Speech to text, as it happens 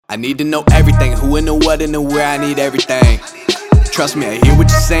I need to know everything, who and the what and the where, I need everything. Trust me, I hear what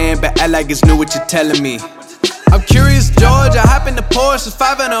you're saying, but act like it's new what you're telling me. I'm curious, George, I hop in the Porsche, it's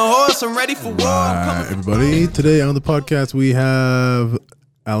 5 and a horse, I'm ready for war. Right, everybody, today on the podcast we have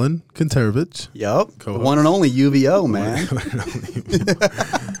Alan Kantarovich. Yup, Co-host. the one and only UVO, man.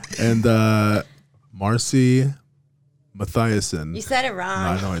 And Marcy Mathiasen. You said it wrong.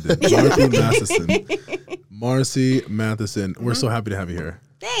 No, I know I did. Marcy Matheson. Marcy Matheson. We're so happy to have you here.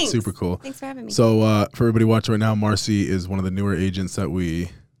 Thanks. Super cool. Thanks for having me. So for everybody watching right now, Marcy is one of the newer agents that we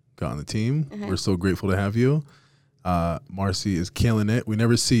got on the team. We're so grateful to have you. Marcy is killing it. We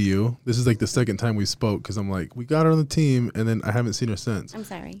never see you. This is like the second time we spoke because I'm like, we got her on the team, and then I haven't seen her since. I'm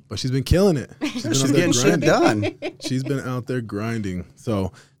sorry. But she's been killing it. She's getting shit done. She's been out there grinding.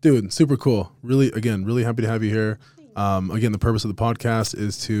 So, dude, super cool. Really happy to have you here. Again, the purpose of the podcast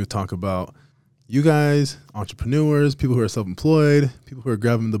is to talk about you guys, entrepreneurs, people who are self-employed, people who are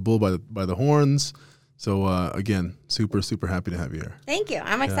grabbing the bull by the horns. So, again, super happy to have you here. Thank you.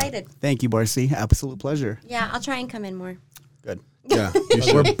 I'm excited. Thank you, Marcy. Absolute pleasure. Yeah, I'll try and come in more. Good. Yeah, you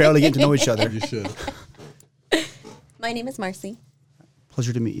should. We're barely getting to know each other. You should. My name is Marcy.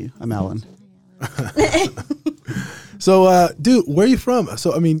 Pleasure to meet you. I'm Alan. So, dude, where are you from?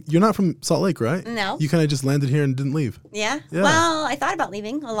 So, I mean, you're not from Salt Lake, right? No. You kind of just landed here and didn't leave. Yeah? Yeah. Well, I thought about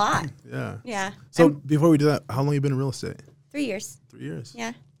leaving a lot. Yeah. Yeah. So, before we do that, how long you been in real estate? 3 years. 3 years.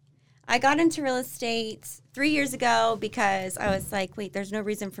 Yeah. I got into real estate 3 years ago because I was like, wait, there's no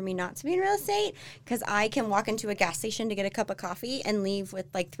reason for me not to be in real estate because I can walk into a gas station to get a cup of coffee and leave with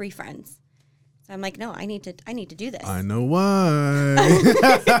like 3 friends. So I'm like, no, I need to do this. I know why.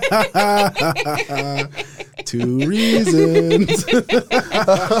 2 reasons.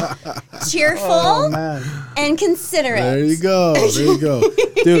 Cheerful Man. and considerate. There you go.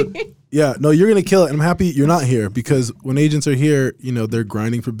 Dude, yeah, no, you're going to kill it. And I'm happy you're not here because when agents are here, you know, they're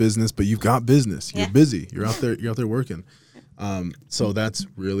grinding for business, but you've got business. You're Yeah. busy. You're out there working. So that's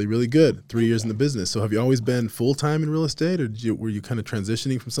really good. 3 years in the business. So have you always been full-time in real estate or were you kind of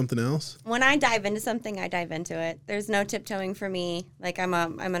transitioning from something else? When I dive into something, I dive into it. There's no tiptoeing for me. Like I'm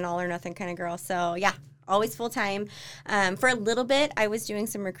an all or nothing kind of girl. So yeah, always full time. For a little bit, I was doing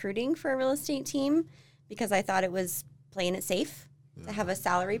some recruiting for a real estate team because I thought it was playing it safe to have a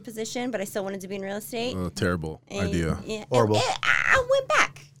salary position, but I still wanted to be in real estate. Terrible idea. Yeah, Horrible. I went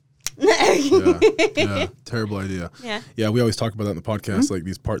back. Yeah, terrible idea. Yeah. We always talk about that in the podcast, like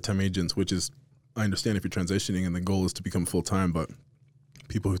these part-time agents, which is, I understand if you're transitioning and the goal is to become full-time, but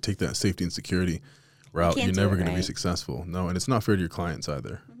people who take that safety and security route, can't you're do never it going to be right. successly. No, and it's not fair to your clients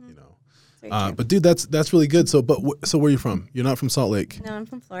either, you know. Very true. But dude, that's really good. So, so where are you from? You're not from Salt Lake, No, I'm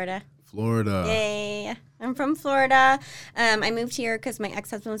from Florida. Florida. Yay. I'm from Florida. I moved here because my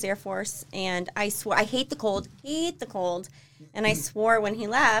ex-husband was Air Force, and I swore, I hate the cold. And I swore when he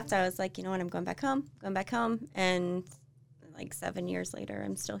left, I was like, you know what, I'm going back home. And like 7 years later,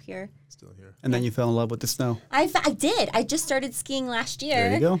 I'm still here. Still here. And then you fell in love with the snow. I did. I just started skiing last year.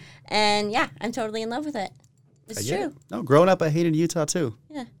 There you go. And yeah, I'm totally in love with it. It's true. No, growing up, I hated Utah too.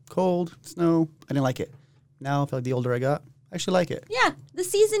 Yeah. Cold, snow. I didn't like it. Now, I feel like the older I got, I actually like it. Yeah. The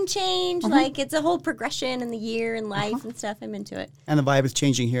season change. Like it's a whole progression in the year and life and stuff. I'm into it. And the vibe is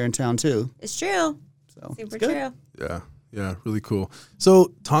changing here in town too. It's true. So Super it's good. true. Yeah, really cool.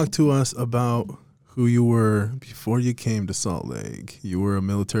 So talk to us about who you were before you came to Salt Lake. You were a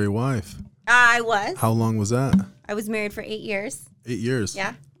military wife. I was. How long was that? I was married for 8 years. 8 years.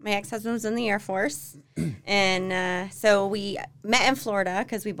 Yeah. My ex-husband was in the Air Force. And so we met in Florida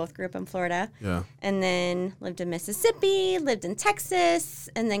because we both grew up in Florida. Yeah. And then lived in Mississippi, lived in Texas,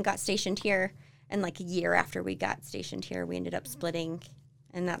 and then got stationed here. And like a year after we got stationed here, we ended up splitting.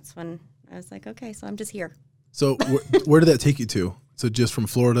 And that's when I was like, okay, so I'm just here. So where did that take you to? So just from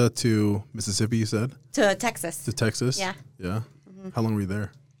Florida to Mississippi, you said? To Texas. To Texas? Yeah. Yeah? How long were you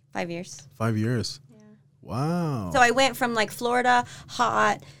there? 5 years. 5 years. Yeah. Wow. So I went from like Florida,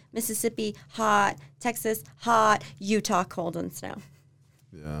 hot, Mississippi, hot, Texas, hot, Utah, cold and snow.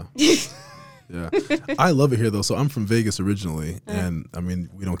 Yeah. Yeah. I love it here though. So I'm from Vegas originally, and I mean,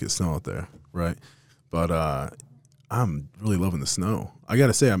 we don't get snow out there, right? But I'm really loving the snow. I got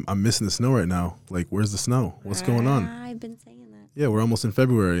to say, I'm missing the snow right now. Like, where's the snow? What's going on? I've been saying that. Yeah, we're almost in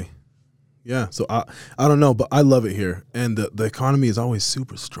February. Yeah, so I don't know, but I love it here. And the economy is always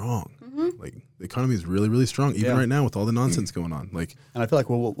super strong. Like, the economy is really, really strong, even right now with all the nonsense going on. Like, And I feel like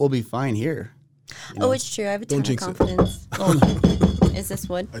we'll be fine here. Oh, it's true. I have a ton of jinx it. confidence. Is this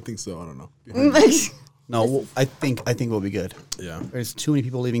wood? I think so. I don't know. Behind No, I think we'll be good. Yeah. There's too many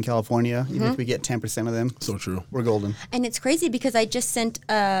people leaving California. Even if we get 10% of them, So true. we're golden. And it's crazy because I just sent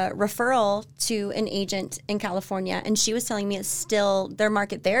a referral to an agent in California, and she was telling me it's still, their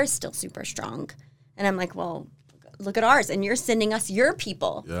market there is still super strong. And I'm like, well, look at ours, and you're sending us your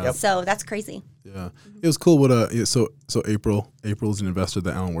people. Yeah. Yep. So that's crazy. Yeah, it was cool. What so April's an investor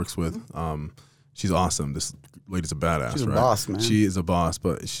that Alan works with. She's awesome. This lady's a badass. She's a right? boss, man. She is a boss,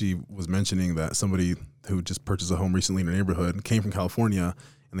 but she was mentioning that somebody who just purchased a home recently in her neighborhood came from California,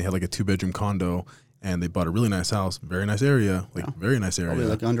 and they had like a 2-bedroom condo, and they bought a really nice house, very nice area, very nice area. Probably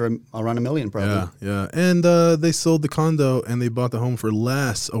like around $1 million, probably. Yeah. And they sold the condo and they bought the home for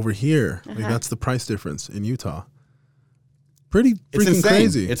less over here. Like that's the price difference in Utah. Pretty freaking insane.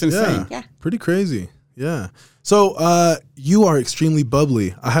 crazy. It's insane. Yeah. Pretty crazy. Yeah. So you are extremely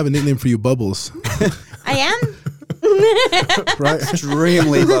bubbly. I have a nickname for you, Bubbles. I am. Right?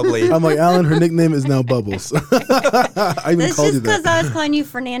 Extremely bubbly. I'm like, Alan, her nickname is now Bubbles. I even That's called you just because that. I was calling you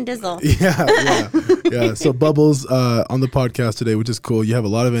Fernandizzle. Yeah. So Bubbles on the podcast today, which is cool. You have a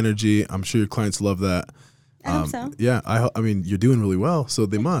lot of energy. I'm sure your clients love that. I hope so. Yeah, I mean, you're doing really well, so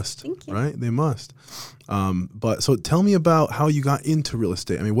they must. Thank you. Right? They must. But so tell me about how you got into real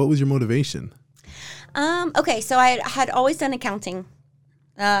estate. I mean, what was your motivation? Okay, so I had always done accounting.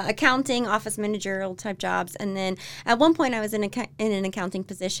 Accounting, office managerial type jobs, and then at one point I was in an accounting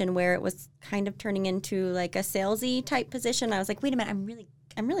position where it was kind of turning into like a salesy type position. I was like, wait a minute,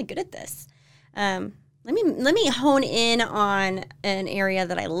 I'm really good at this. Let me hone in on an area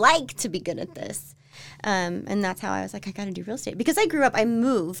that I like to be good at this. And that's how I was like, I got to do real estate. Because I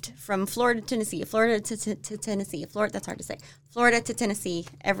moved from Florida to Tennessee, Florida to Tennessee, that's hard to say, Florida to Tennessee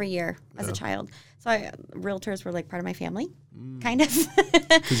every year as a child. So realtors were like part of my family, kind of.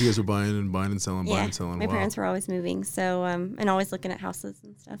 Because you guys were buying and selling, buying and selling. My parents were always moving, so and always looking at houses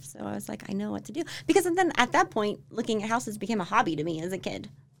and stuff. So I was like, I know what to do. Because then at that point, looking at houses became a hobby to me as a kid.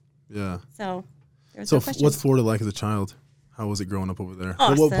 Yeah. So there was So no question. what's Florida like as a child? How was it growing up over there?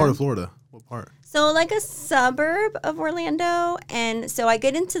 Awesome. What part of Florida? What part? So like a suburb of Orlando. And so I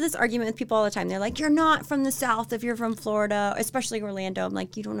get into this argument with people all the time. They're like, you're not from the South if you're from Florida, especially Orlando. I'm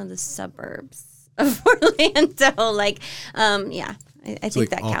like, you don't know the suburbs of Orlando. Like, yeah, I It's think like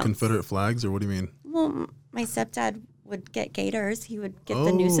that all counts. Confederate flags, or what do you mean? Well, my stepdad would get gators. He would get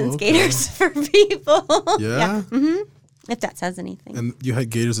the Oh, nuisance okay. gators for people. Yeah? If that says anything. And you had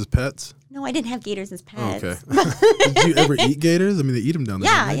gators as pets? No, I didn't have gators as Oh, pets. okay. Did you ever eat gators? I mean, they eat them down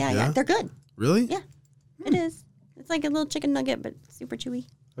there. Yeah, don't they? yeah. They're good. Really? Yeah, it is. It's like a little chicken nugget, but super chewy.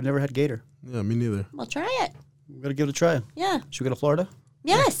 I've never had gator. Yeah, me neither. Well, try it. We gotta give it a try. Yeah. Should we go to Florida?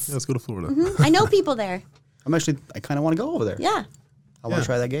 Yes. Yeah, let's go to Florida. I know people there. I kind of want to go over there. Yeah. I want Yeah. to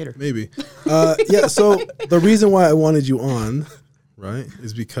try that gator. Maybe. Yeah, so the reason why I wanted you on, right,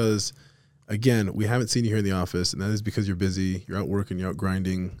 is because, again, we haven't seen you here in the office, and that is because you're busy. You're out working. You're out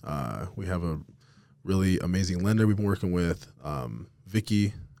grinding. We have a really amazing lender we've been working with,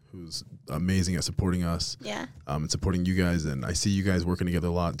 Vicky, who's amazing at supporting us. Yeah. And supporting you guys. And I see you guys working together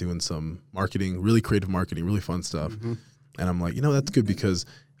a lot, doing some marketing, really creative marketing, really fun stuff. And I'm like, that's good, because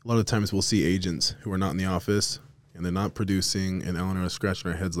a lot of times we'll see agents who are not in the office and they're not producing, and Ellen and I are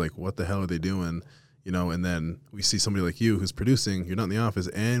scratching our heads like, what the hell are they doing? And then we see somebody like you who's producing, you're not in the office,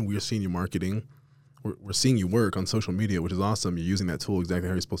 and we're seeing you marketing. We're seeing you work on social media, which is awesome. You're using that tool exactly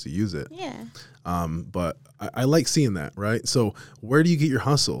how you're supposed to use it. Yeah. But I like seeing that, right? So where do you get your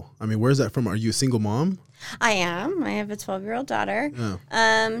hustle? I mean, where's that from? Are you a single mom? I am. I have a 12-year-old daughter.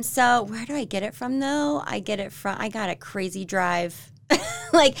 Yeah. So where do I get it from, though? I got a crazy drive.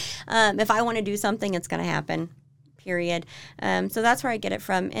 Like, if I want to do something, it's going to happen, period. So that's where I get it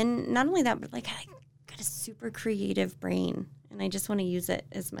from. And not only that, but like, I got a super creative brain, and I just want to use it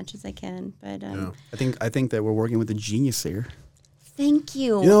as much as I can. But I think that we're working with a genius here. thank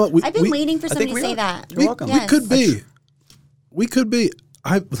you. You know what, I've been waiting for somebody to we say are. that. You're welcome. Yes. We could be.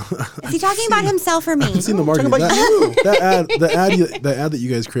 Is he talking about himself or me? I've seen the marketing. about you. The ad that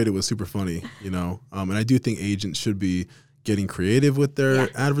you guys created was super funny, and I do think agents should be getting creative with their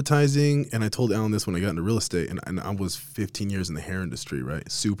advertising. And I told Alan this when I got into real estate, and I was 15 years in the hair industry, right?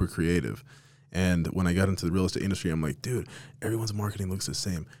 Super creative. And when I got into the real estate industry, I'm like, dude, everyone's marketing looks the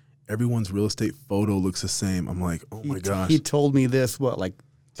same. Everyone's real estate photo looks the same. I'm like, oh my gosh. He told me this,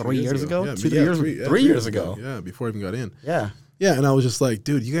 3 years ago? Yeah, 3 years ago. Yeah, before I even got in. Yeah. Yeah, and I was just like,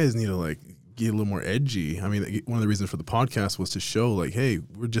 dude, you guys need to get a little more edgy. I mean, one of the reasons for the podcast was to show hey,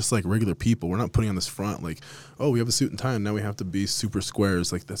 we're just like regular people. We're not putting on this front we have a suit and tie and now we have to be super squares.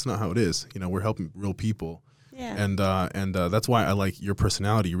 That's not how it is. We're helping real people. Yeah. And that's why I like your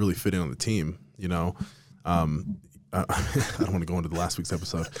personality. You really fit in on the team. I don't want to go into the last week's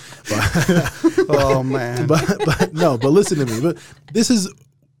episode, but Oh man. but listen to me. But this is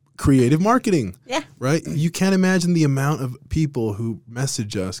creative marketing. Yeah. Right? You can't imagine the amount of people who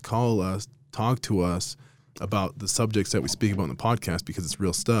message us, call us, talk to us about the subjects that we speak about in the podcast because it's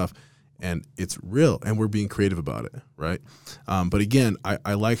real stuff and it's real and we're being creative about it. Right. But again,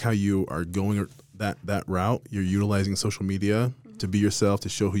 I like how you are going that route. You're utilizing social media to be yourself, to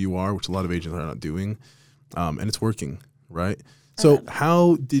show who you are, which a lot of agents are not doing. And it's working. Right. So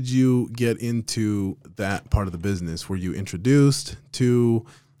how did you get into that part of the business? Were you introduced to,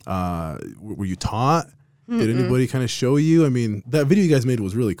 were you taught? Did anybody kind of show you? I mean, that video you guys made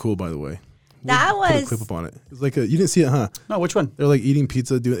was really cool, by the way. That Put a was clip up on it. It was like you didn't see it, huh? No, which one? They're like eating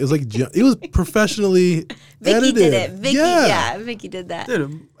pizza. It was like it was professionally Vicky edited. did it. Vicky, yeah. Vicky did that.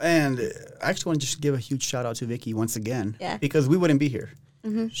 Dude, and I actually want to just give a huge shout out to Vicky once again. Yeah. Because we wouldn't be here.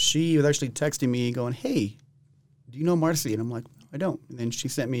 She was actually texting me going, "Hey, do you know Marcy?" And I'm like, "I don't." And then she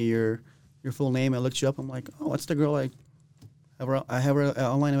sent me your full name. I looked you up. I'm like, "Oh, that's the girl I have her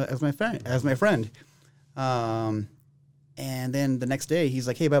online as my friend." And then the next day, he's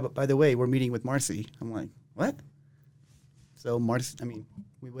like, "Hey, by the way, we're meeting with Marcy." I'm like, "What?" So Marcy, I mean,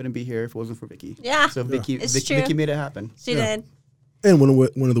 we wouldn't be here if it wasn't for Vicky. Yeah. So Vicky true. made it happen. She did. And one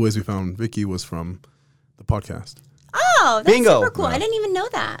of the ways we found Vicky was from the podcast. Oh, that's Bingo. super cool. I didn't even know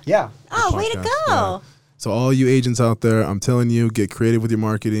that. Yeah. Oh, way to Podcast, go. yeah. So all you agents out there, I'm telling you, get creative with your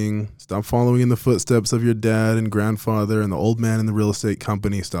marketing. Stop following in the footsteps of your dad and grandfather and the old man in the real estate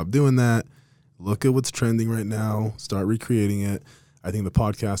company. Stop doing that. Look at what's trending right now. Start recreating it. I think the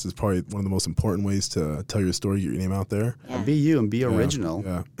podcast is probably one of the most important ways to tell your story, get your name out there. Yeah. Be you and be original.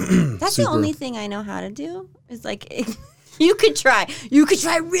 Yeah. That's the only thing I know how to do. Is like you could try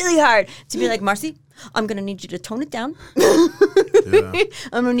really hard to be like, Marcy, I'm gonna need you to tone it down. Yeah.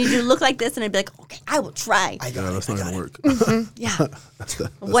 I'm gonna need you to look like this, and I'd be like, okay, I will try. Yeah, that's not going to work. Yeah.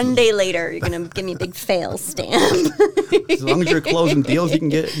 One day later, you're gonna give me a big fail stamp. As long as you're closing deals, you can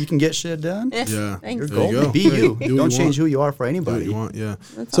get shit done. Yeah. Thanks. There you go. Be Hey, you. do what Don't you change want. who you are for Do what anybody. you want, yeah.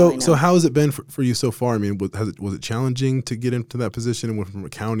 That's all I So know. how has it been for you so far? I mean, was it challenging to get into that position and went from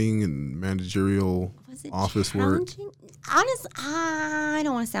accounting and managerial Was it office work? challenging? Honest, I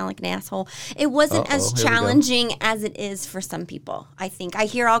don't want to sound like an asshole. It wasn't as Uh-oh, here we go. challenging as it is for some people. I think I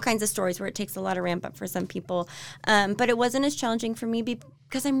hear all kinds of stories where it takes a lot of ramp up for some people, but it wasn't as challenging for me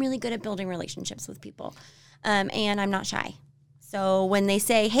because I'm really good at building relationships with people, and I'm not shy. So when they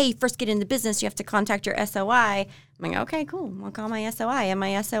say, "Hey, first get in the business, you have to contact your SOI," I'm like, "Okay, cool. I'll call my SOI," and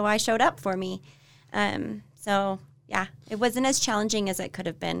my SOI showed up for me. So yeah, it wasn't as challenging as it could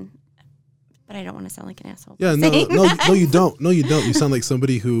have been. But I don't want to sound like an asshole. Yeah, no, you don't. No, you don't. You sound like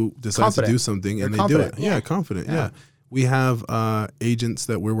somebody who decides Confident. to do something You're and they confident. do it. Yeah, confident. Yeah. We have agents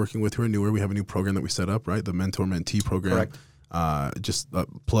that we're working with who are newer. We have a new program that we set up, right? The mentor-mentee program. Correct. Just a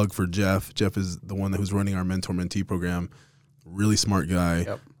plug for Jeff. Jeff is the one who's running our mentor-mentee program. Really smart guy.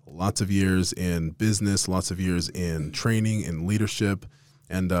 Yep. Lots of years in business, lots of years in training and leadership.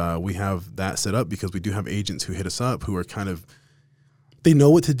 And we have that set up because we do have agents who hit us up who are kind of, they know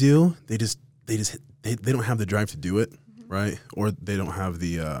what to do. They don't have the drive to do it, right? Or they don't have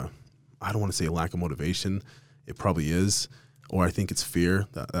the, I don't want to say a lack of motivation. It probably is. Or I think it's fear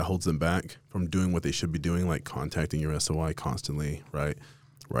that holds them back from doing what they should be doing, like contacting your SOI constantly, right?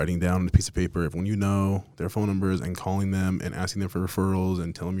 Writing down on a piece of paper when you know their phone numbers and calling them and asking them for referrals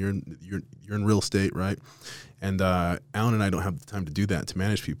and telling them you're in real estate, right? And Alan and I don't have the time to do that, to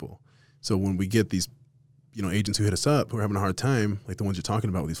manage people. So when we get these agents who hit us up who are having a hard time, like the ones you're talking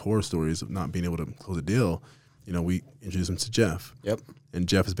about with these horror stories of not being able to close a deal, we introduce them to Jeff. Yep. And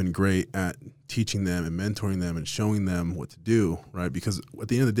Jeff has been great at teaching them and mentoring them and showing them what to do, right? Because at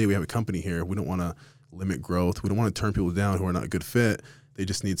the end of the day, we have a company here. We don't want to limit growth. We don't want to turn people down who are not a good fit. They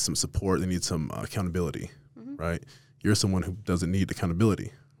just need some support. They need some accountability, right? You're someone who doesn't need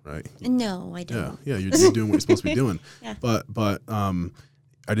accountability, right? No, I don't. Yeah, you're doing what you're supposed to be doing. Yeah. But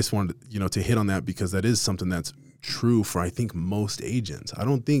I just wanted to hit on that because that is something that's true for I think most agents. I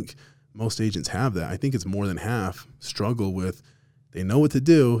don't think most agents have that. I think it's more than half struggle with, they know what to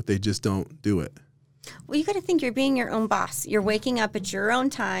do, they just don't do it. Well, you got to think you're being your own boss. You're waking up at your own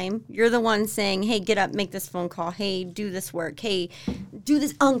time. You're the one saying, "Hey, get up, make this phone call. Hey, do this work. Hey, do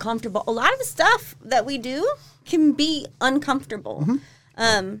this uncomfortable." A lot of the stuff that we do can be uncomfortable.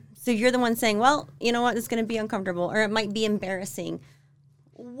 So you're the one saying, "Well, you know what? It's going to be uncomfortable, or it might be embarrassing."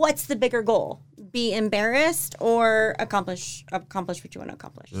 What's the bigger goal? be embarrassed or accomplish what you want to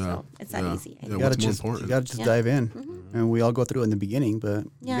accomplish. So it's that easy. Yeah, You gotta what's more just important? you gotta just dive in, and we all go through it in the beginning, but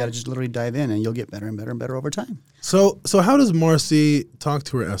you gotta just literally dive in, and you'll get better and better and better over time. So how does Marcy talk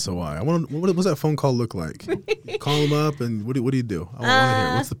to her SOI? What does that phone call look like? You call him up, and what do you do? I want to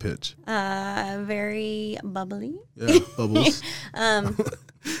hear. What's the pitch? Very bubbly. Yeah, bubbles.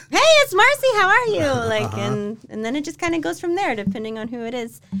 Hey, it's Marcy. How are you? Like, and then it just kind of goes from there, depending on who it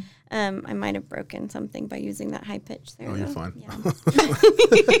is. I might have broken something by using that high pitch there. Oh, you're though. fine. Yeah.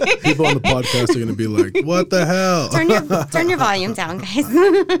 People on the podcast are going to be like, "What the hell?" turn your volume down, guys.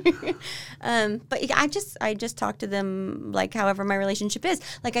 But I just talk to them like however my relationship is.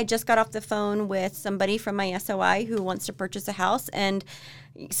 Like I just got off the phone with somebody from my SOI who wants to purchase a house, and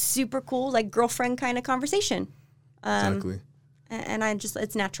super cool, like girlfriend kind of conversation. Exactly. And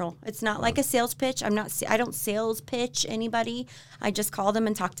it's natural. It's not like a sales pitch. I don't sales pitch anybody. I just call them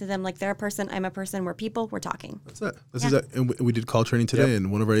and talk to them like they're a person. I'm a person. We're people. We're talking. That's it. This is it. And we did call training today,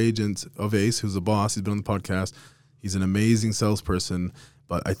 and one of our agents of Ace, who's a boss, he's been on the podcast. He's an amazing salesperson,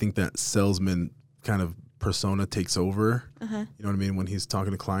 but I think that salesman kind of persona takes over. You know what I mean? When he's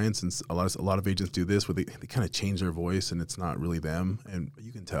talking to clients, and a lot of agents do this, where they kind of change their voice, and it's not really them, and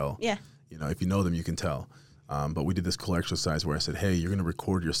you can tell. Yeah. You know, if you know them, you can tell. But we did this cool exercise where I said, "Hey, you're going to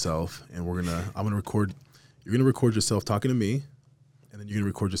record yourself, and you're going to record yourself talking to me, and then you're going to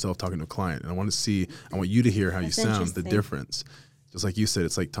record yourself talking to a client. And I want you to hear how you sound, the difference. Just like you said,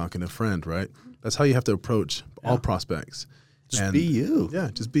 it's like talking to a friend, right? That's how you have to approach all prospects. Just be you. Yeah,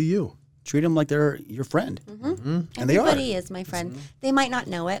 just be you. Treat them like they're your friend. And they are. Everybody is my friend. They might not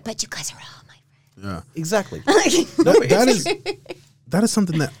know it, but you guys are all my Yeah. Exactly. That is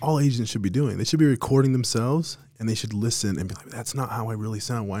something that all agents should be doing. They should be recording themselves, and they should listen and be like, "That's not how I really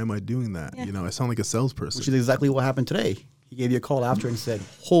sound. Why am I doing that? You know, I sound like a salesperson." Which is exactly what happened today. He gave you a call after and said,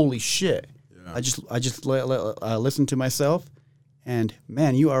 "Holy shit! I just listened to myself, and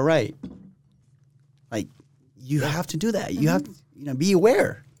man, you are right. Like you have to do that. You have to, be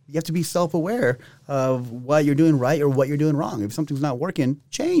aware. You have to be self-aware of what you're doing right or what you're doing wrong. If something's not working,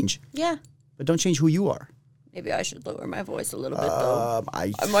 change. Yeah. But don't change who you are. Maybe I should lower my voice a little bit, though.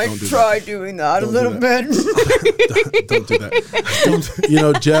 I might try doing that a little bit. Don't do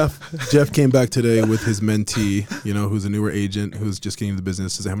that. Jeff came back today with his mentee, who's a newer agent who's just getting into the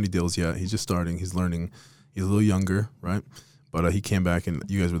business, doesn't have any deals yet. He's just starting. He's learning. He's a little younger, right? But he came back, and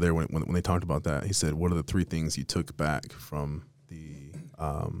you guys were there when they talked about that. He said, "What are the 3 things you took back from the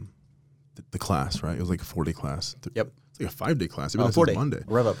class?" Right? It was like a 4-day class. Yep. It's like a 5-day class. Even 4 days. Monday.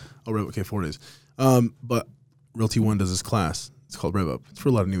 Rev up. Oh, Rev. Okay, 4 days. But Realty One does this class. It's called Rev Up. It's for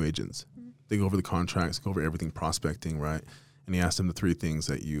a lot of new agents. They go over the contracts, go over everything prospecting, right? And he asked them the 3 things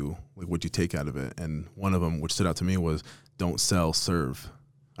that what'd you take out of it? And one of them, which stood out to me, was don't sell, serve.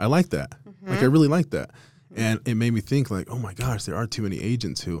 I like that. Like I really like that. And it made me think like, oh my gosh, there are too many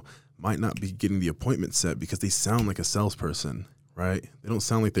agents who might not be getting the appointment set because they sound like a salesperson, right? They don't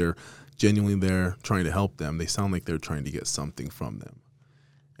sound like they're genuinely there trying to help them. They sound like they're trying to get something from them.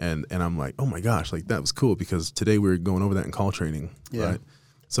 And I'm like, oh my gosh, like that was cool because today we were going over that in call training, right?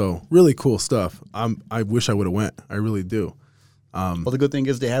 So really cool stuff. I wish I would have went. I really do. Well, the good thing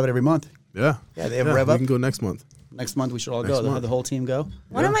is they have it every month. Yeah. Yeah, they have Rev Up. We can go next month. Next month we should all go. They'll have the whole team go.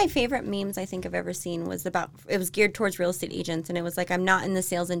 One of my favorite memes I think I've ever seen was it was geared towards real estate agents, and it was like, I'm not in the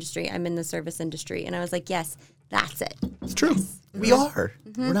sales industry, I'm in the service industry. And I was like, yes, that's it. It's true. Yes. We are.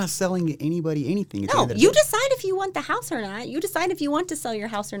 We're not selling anybody anything. No, you decide if you want the house or not. You decide if you want to sell your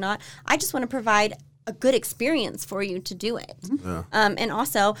house or not. I just want to provide a good experience for you to do it. Yeah. And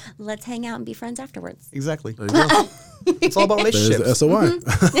also, let's hang out and be friends afterwards. Exactly. There you go. It's all about relationships. There's the SOI.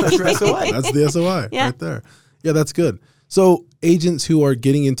 That's your SOI. That's the SOI right there. Yeah, that's good. So agents who are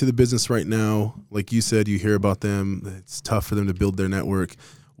getting into the business right now, like you said, you hear about them. It's tough for them to build their network.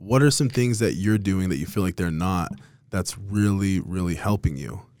 What are some things that you're doing that you feel like they're not that's really, really helping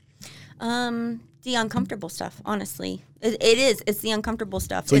you? The uncomfortable stuff, honestly. It is. It's the uncomfortable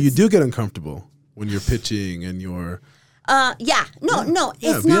stuff. So you do get uncomfortable when you're pitching and you're... No,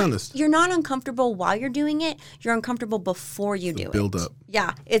 it's be not. honest. You're not uncomfortable while you're doing it. You're uncomfortable before you do it. Build up.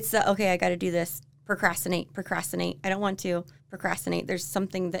 Yeah, it's okay. I got to do this. Procrastinate. I don't want to procrastinate. There's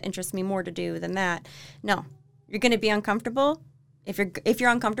something that interests me more to do than that. No, you're going to be uncomfortable. If you're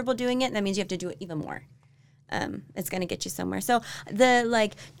uncomfortable doing it, that means you have to do it even more. It's going to get you somewhere. So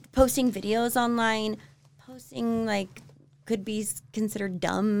the posting videos online, could be considered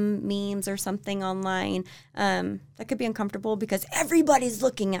dumb memes or something online. That could be uncomfortable because everybody's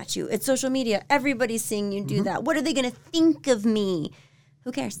looking at you. It's social media. Everybody's seeing you do that. What are they going to think of me?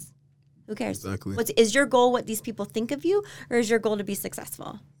 Who cares? Exactly. Is your goal what these people think of you, or is your goal to be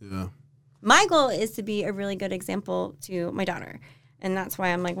successful? Yeah. My goal is to be a really good example to my daughter. And that's why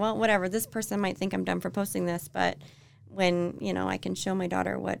I'm like, well, whatever. This person might think I'm dumb for posting this, but when, I can show my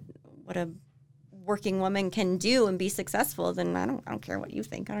daughter what a working woman can do and be successful, then I don't care what you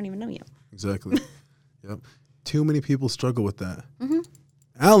think. I don't even know you. Exactly. Yep. Too many people struggle with that. Mm-hmm.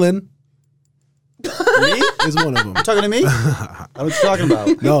 Alan is one of them. Talking to me? I was talking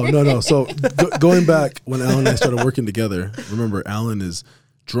about. No. So going back when Alan and I started working together, remember Alan is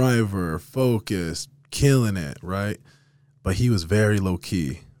driver, focused, killing it, right? But he was very low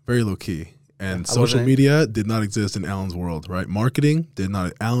key. And social media did not exist in Alan's world, right? Marketing did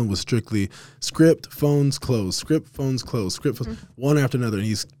not. Alan was strictly script, phones closed, one after another. And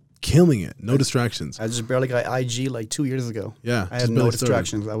he's killing it. No distractions. I just barely got IG like 2 years ago. Yeah. I had no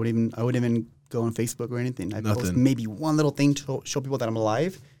distractions. I wouldn't even go on Facebook or anything. I'd post maybe one little thing to show people that I'm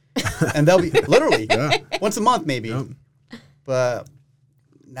alive. And that'll be literally once a month maybe. Yep. But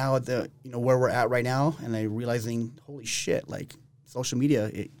now at the where we're at right now, and I'm realizing, holy shit, like social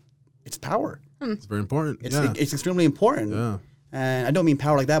media, it's power. It's very important. It's extremely important. Yeah. And I don't mean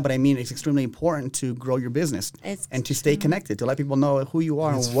power like that, but I mean it's extremely important to grow your business and to stay connected, to let people know who you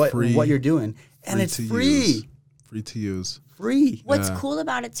are and what you're doing. And it's free. Free to use. Free. What's cool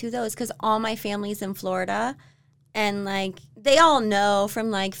about it too, though, is because all my family's in Florida. And, like, they all know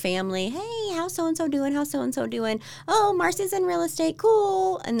from, like, family, hey, how's so-and-so doing? How's so-and-so doing? Oh, Marcy's in real estate.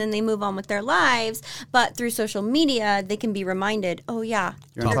 Cool. And then they move on with their lives. But through social media, they can be reminded, oh, yeah,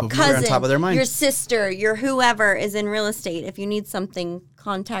 your cousin, on top of their mind. Your sister, your whoever is in real estate. If you need something,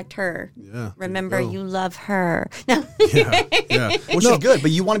 contact her. Yeah. Remember, you love her. No. Yeah. Which is good,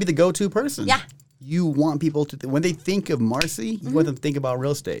 but you want to be the go-to person. Yeah. You want people to, when they think of Marcy, you want them to think about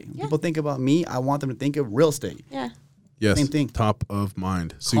real estate. When people think about me, I want them to think of real estate. Yeah. Yes. Same thing. Top of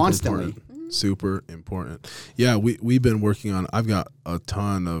mind. Super Constantly. important. Super important. Yeah, we've been working on, I've got a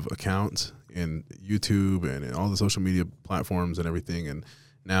ton of accounts in YouTube and in all the social media platforms and everything. And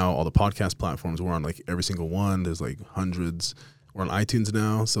now all the podcast platforms, we're on like every single one. There's like hundreds. We're on iTunes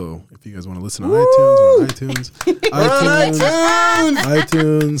now, so if you guys want to listen on iTunes, we're on iTunes.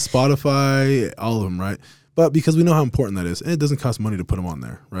 iTunes, Spotify, all of them, right? But because we know how important that is, and it doesn't cost money to put them on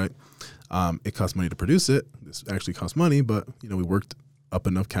there, right? It costs money to produce it. This actually costs money, but we worked up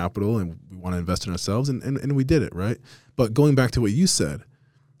enough capital, and we want to invest in ourselves, and we did it, right? But going back to what you said,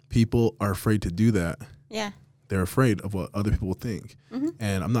 people are afraid to do that. Yeah. They're afraid of what other people will think,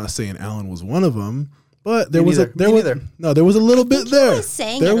 and I'm not saying Alan was one of them. But there was a little bit there. There was a little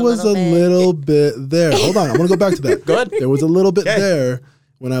bit there. Hold on, I want to go back to that. Go ahead. There was a little bit there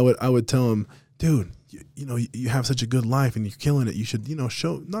when I would tell him, dude, you have such a good life and you're killing it. You should not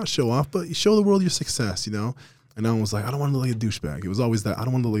show off, but show the world your success. And Alan was like, I don't want to look like a douchebag. It was always that, I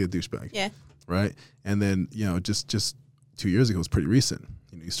don't want to look like a douchebag. Yeah. Right. And then just 2 years ago, it was pretty recent.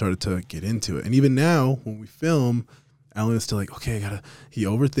 You started to get into it, and even now when we film, Alan is still like, okay, he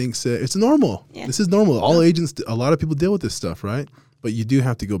overthinks it. It's normal. Yeah. This is normal. All agents, a lot of people deal with this stuff, right? But you do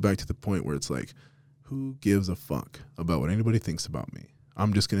have to go back to the point where it's like, who gives a fuck about what anybody thinks about me?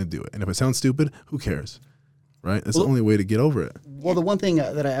 I'm just going to do it. And if it sounds stupid, who cares? Right? That's the only way to get over it. Well, the one thing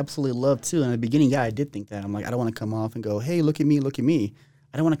that I absolutely love too, in the beginning, I did think that. I'm like, I don't want to come off and go, hey, look at me.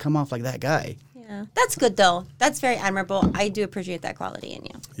 I don't want to come off like that guy. Yeah. That's good though. That's very admirable. I do appreciate that quality in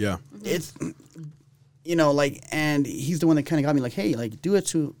you. Yeah. It's... and he's the one that kind of got me like, hey, like, do it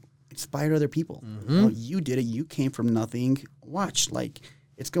to inspire other people. You did it. You came from nothing. Watch, like,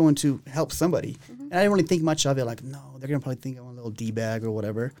 it's going to help somebody. And I didn't really think much of it. Like, no, they're going to probably think I'm a little D-bag or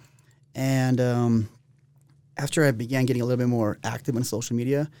whatever. And after I began getting a little bit more active on social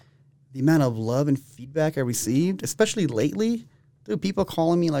media, the amount of love and feedback I received, especially lately, people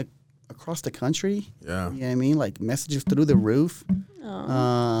calling me, like, across the country. Yeah. You know what I mean? Like, messages through the roof.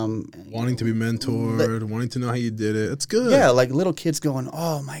 Wanting to be mentored, wanting to know how you did it. It's good. Yeah, like little kids going,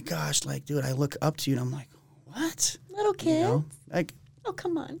 oh my gosh, like, dude, I look up to you. And I'm like, what? Little kids? Like, oh,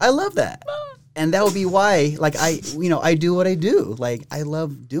 come on. I love that. And that would be why, like, I do what I do. Like, I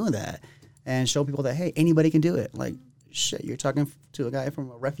love doing that and show people that, hey, anybody can do it. Like, shit, you're talking to a guy from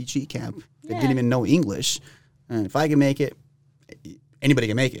a refugee camp that didn't even know English. And if I can make it, anybody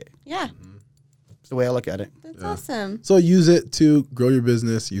can make it. Yeah. It's the way I look at it. That's awesome. So use it to grow your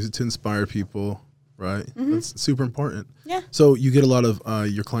business, use it to inspire people, right? That's super important. Yeah. So you get a lot of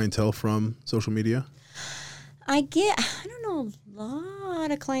your clientele from social media? I don't know, a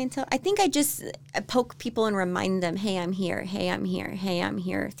lot of clientele. I think I just poke people and remind them, hey, I'm here. Hey, I'm here. Hey, I'm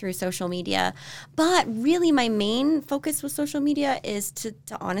here through social media. But really my main focus with social media is to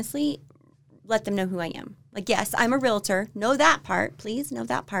honestly let them know who I am. Like, yes, I'm a realtor. Know that part. Please know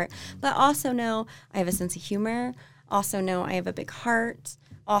that part. But also know I have a sense of humor. Also know I have a big heart.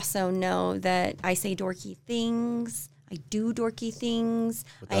 also know that I say dorky things. I do dorky things.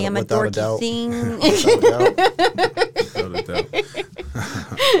 I am a without a dorky doubt. thing. Without a doubt. Without a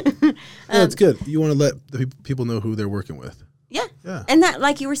doubt. Yeah, it's good. You want to let the people know who they're working with. Yeah. Yeah. And that,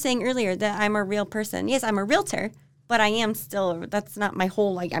 like you were saying earlier, that I'm a real person. Yes, I'm a realtor, but I am still, that's not my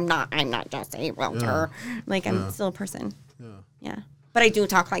whole, like, I'm not just a realtor. Like, I'm still a person. Yeah. But I do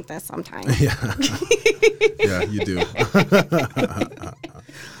talk like this sometimes. Yeah. Yeah, you do.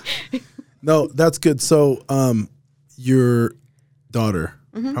 No, that's good. So, your daughter,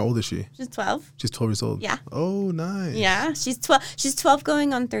 how old is she? She's 12. She's 12 years old. Yeah. Oh, nice. Yeah. She's 12. She's 12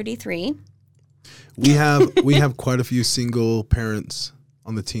 going on 33. We have quite a few single parents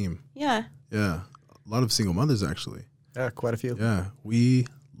on the team. Yeah. Yeah. A lot of single mothers, actually. Yeah, quite a few. Yeah. We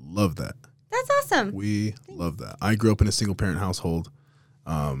love that. That's awesome. We love that. I grew up in a single parent household.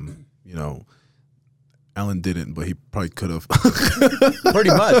 You know, Alan didn't, but he probably could have. Pretty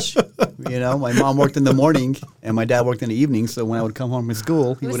much. You know, my mom worked in the morning and my dad worked in the evening. So when I would come home from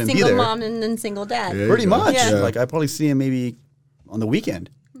school, he It was wouldn't be single there. mom and then single dad. Yeah. Pretty much. Yeah. Like I probably see him maybe on the weekend.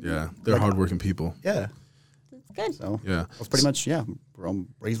 Yeah. They're hardworking people. Yeah. That's good. So Yeah. I was pretty much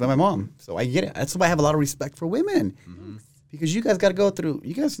raised by my mom. So I get it. That's why I have a lot of respect for women. Because you guys got to go through.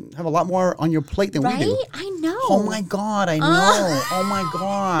 You guys have a lot more on your plate than we Right? do. I know. Oh my God, I know. Oh my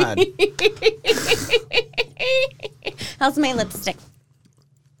God. How's my lipstick?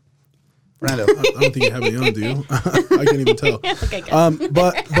 Fernando. I don't think you have any on, do you? I can't even tell. Okay, good.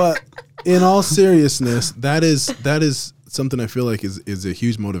 But in all seriousness, that is something I feel like is a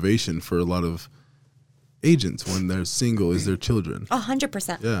huge motivation for a lot of agents when they're single is their children.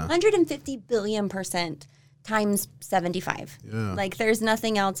 100%. Yeah. 150 billion% times 75. Yeah. Like there's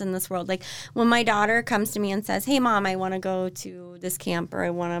nothing else in this world. Like when my daughter comes to me and says, "Hey mom, I want to go to this camp or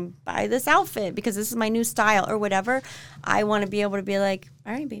I want to buy this outfit because this is my new style or whatever." I want to be able to be like,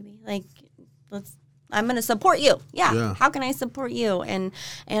 "All right, baby. Like I'm going to support you." Yeah. Yeah. How can I support you? And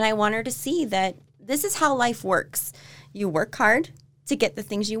I want her to see that this is how life works. You work hard to get the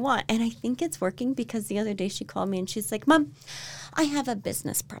things you want. And I think it's working because the other day she called me and she's like, "Mom, I have a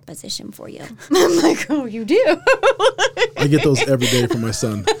business proposition for you." I'm like, "Oh, you do?" I get those every day from my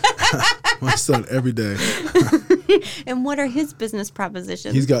son. My son every day. And what are his business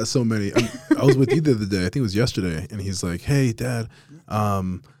propositions? He's got so many. I was with you the other day. I think it was yesterday, and he's like, "Hey, Dad,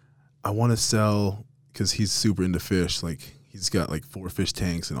 I want to sell," because he's super into fish. Like he's got like 4 fish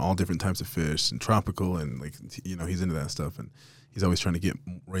tanks and all different types of fish and tropical and like he's into that stuff, and he's always trying to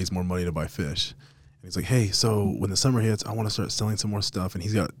raise more money to buy fish. And he's like, "Hey, so when the summer hits, I want to start selling some more stuff." And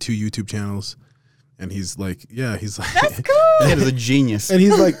he's got 2 YouTube channels. And he's like, "That's That kid is a genius. And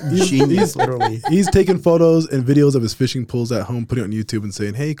he's like, Genius, literally. He's taking photos and videos of his fishing pools at home, putting it on YouTube and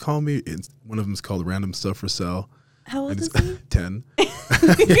saying, "Hey, call me." One of them is called Random Stuff for Sale. How old And is it's he? 10.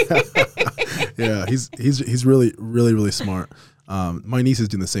 Yeah, he's really, really, really smart. My niece is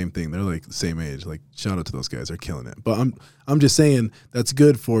doing the same thing. They're like the same age. Like shout out to those guys. They're killing it. But I'm just saying that's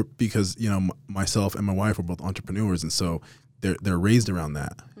good because myself and my wife are both entrepreneurs, and so they're raised around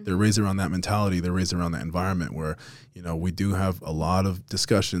that. They're raised around that mentality. They're raised around that environment where we do have a lot of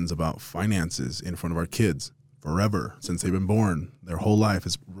discussions about finances in front of our kids forever since they've been born. Their whole life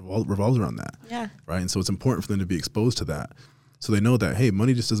is revolves around that. Yeah. Right. And so it's important for them to be exposed to that. So they know that, hey,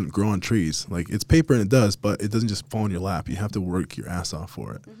 money just doesn't grow on trees. Like it's paper and it does, but it doesn't just fall in your lap. You have to work your ass off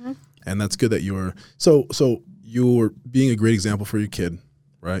for it. Mm-hmm. And that's good that you're being a great example for your kid,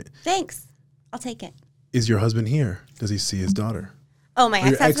 right? Thanks. I'll take it. Is your husband here? Does he see his daughter? Oh, my Your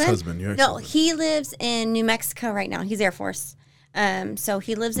ex-husband? ex-husband, your No, ex-husband. he lives in New Mexico right now. He's Air Force. So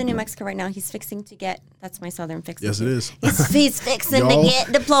he lives in New Mexico right now. He's fixing to get, that's my southern fixing. Yes, it is. He's fixing to Y'all. Oh,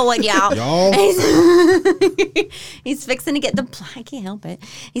 get deployed, y'all. Y'all. He's fixing to get deployed. I can't help it.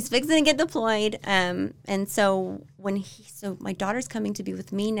 He's fixing to get deployed. And so my daughter's coming to be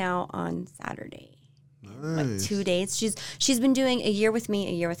with me now on Saturday. Like Nice. 2 days. She's been doing a year with me,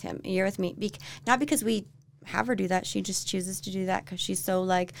 a year with him, a year with me. Not because we have her do that. She just chooses to do that because she's so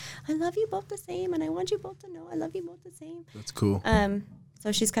like, "I love you both the same, and I want you both to know I love you both the same." That's cool.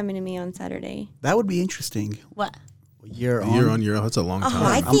 So she's coming to me on Saturday. That would be interesting. What? Year Year on, year out. That's a long time.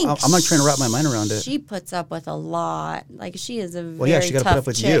 I think I'm not trying to wrap my mind around it. She puts up with a lot. Like she is a Well, yeah, very she gotta tough put up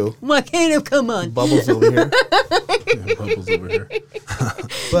with chick. you. What kind of come on? Bubbles over here. Yeah, Bubbles over here.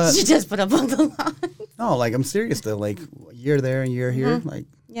 But She does put up with a lot. no, like I'm serious though. Like a year there and year here. Like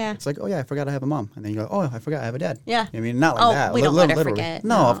Yeah. it's like, oh yeah, I forgot I have a mom, and then you go, oh, I forgot I have a dad. Yeah. I mean, not like Oh, that. we don't let her literally. forget.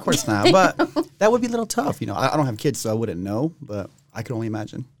 No, No. of course not. But that would be a little tough. I don't have kids, so I wouldn't know. But I could only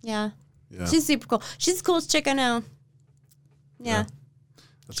imagine. Yeah. Yeah. She's super cool. She's the coolest chick I know. Yeah.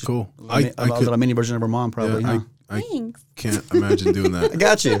 That's cool. A little mini version of her mom, probably. Yeah, huh? Thanks. can't imagine doing I that.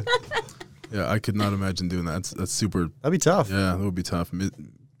 got you. Yeah, I could not imagine doing that. That's super. That'd be tough. Yeah, that would be tough.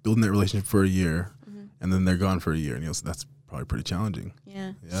 Building that relationship for a year, and then they're gone for a year, and that's probably pretty challenging.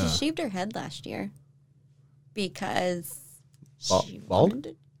 Yeah. Yeah. She shaved her head last year because she Bald? wanted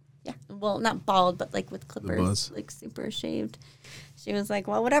to- yeah. Well, not bald, but like with clippers, buzz. like super shaved. She was like,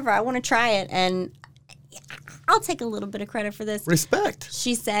 well, whatever. I want to try it. And I'll take a little bit of credit for this. Respect.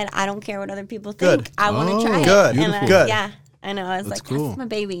 She said, I don't care what other people Good. think. I want to Oh, try good. it. And Beautiful. Good. Yeah. I know. I was That's like, cool. that's my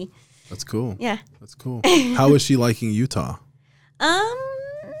baby. That's cool. Yeah. That's cool. How is she liking Utah?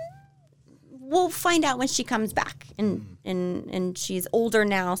 We'll find out when she comes back, and she's older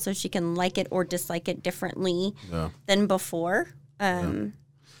now, so she can like it or dislike it differently Yeah. than before.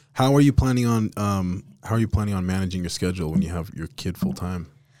 How are you planning on managing your schedule when you have your kid full time?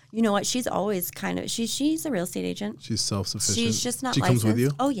 You know what? She's always kind of she's a real estate agent. She's self-sufficient. She's just not She licensed. comes with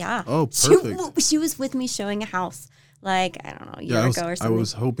you? Oh yeah. Oh, perfect. She was with me showing a house, like I don't know, a year Yeah, ago or I something.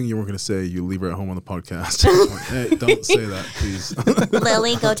 was hoping you weren't going to say you leave her at home on the podcast. Hey, don't say that, please.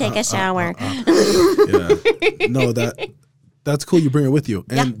 Lily, go take a shower. Yeah. No, that's cool. You bring her with you.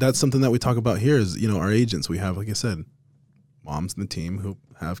 And Yeah. that's something that we talk about here is, our agents. We have, like I said, moms in the team who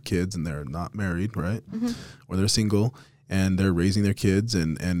have kids and they're not married, right? Mm-hmm. Or they're single and they're raising their kids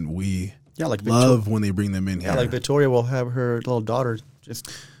and we Yeah, like love when they bring them in Yeah, here. like Victoria will have her little daughter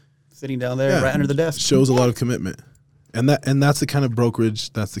just sitting down there right under the desk. Shows a lot of commitment. And that's the kind of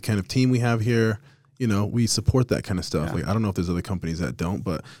brokerage, that's the kind of team we have here. We support that kind of stuff. Yeah. Like I don't know if there's other companies that don't,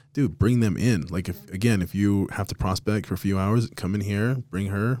 but dude, bring them in. Like if you have to prospect for a few hours, come in here, bring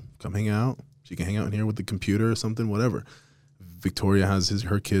her, come hang out. She can hang out in here with the computer or something, whatever. Victoria has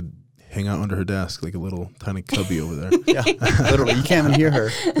her kid hang out under her desk like a little tiny cubby over there. Yeah, literally, you can't even hear her.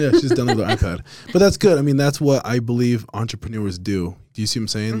 Yeah, she's done with her iPad. But that's good. I mean, that's what I believe entrepreneurs do. Do you see what I'm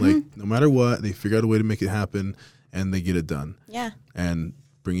saying? Like no matter what, they figure out a way to make it happen and they get it done. Yeah. And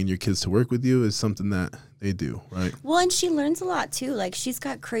bringing your kids to work with you is something that they do, right? Well, and she learns a lot too. Like she's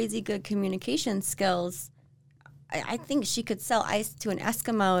got crazy good communication skills. I think she could sell ice to an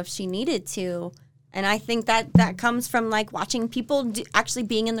Eskimo if she needed to. And I think that comes from like watching people actually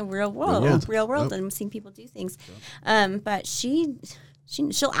being in the real world, Yep. and seeing people do things. But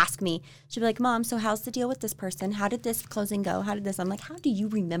she'll ask me. She'll be like, "Mom, so how's the deal with this person? How did this closing go? How did this?" I'm like, "How do you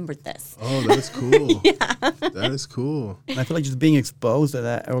remember this?" Oh, that is cool. That is cool. And I feel like just being exposed at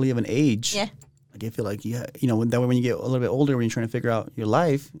that early of an age. Yeah. Like I feel like that way when you get a little bit older, when you're trying to figure out your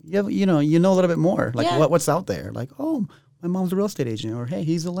life, you know a little bit more. Like Yeah. what's out there. Like, oh, my mom's a real estate agent, or hey,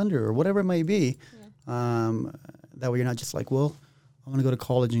 he's a lender, or whatever it may be. That way you're not just like, well, I'm gonna go to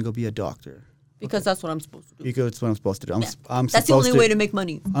college and go be a doctor Because that's what I'm supposed to do. because it's what I'm supposed to do. I'm That's the supposed only way to make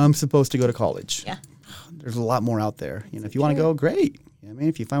money. I'm supposed to go to college. Yeah. There's a lot more out there. If you want to go, great. I mean,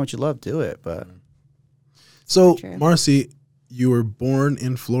 if you find what you love, do it. But So, True. Marcy, you were born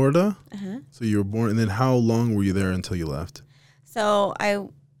in Florida. Uh-huh. So you were born, and then how long were you there until you left? So I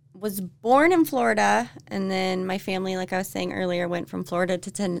was born in Florida, and then my family, like I was saying earlier, went from Florida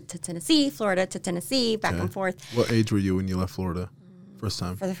to Tennessee, Florida to Tennessee, back Okay. and forth What age were you when you left Florida? First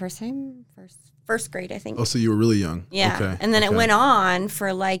time. for the first time, first grade, I think. Oh, so you were really young. Yeah, Okay. and then it okay. went on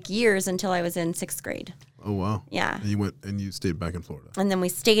for like years until I was in 6th grade. Oh wow. Yeah, And you stayed back in Florida. and then we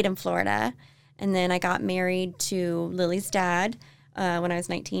stayed in Florida, and then I got married to Lily's dad when I was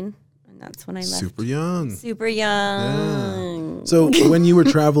 19, and that's when I left. Super young. Super young. So when you were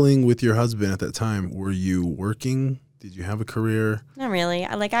traveling with your husband at that time, were you working? Did you have a career? Not really.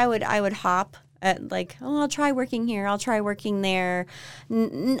 I would hop at like, oh, I'll try working here. I'll try working there.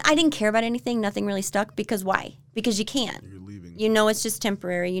 I didn't care about anything. Nothing really stuck because why? Because you can't. You're leaving. You know, it's just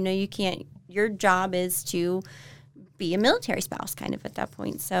temporary. You know, you can't. Your job is to be a military spouse, kind of at that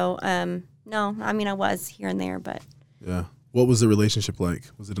point. So, no, I mean, I was here and there, but Yeah. What was the relationship like?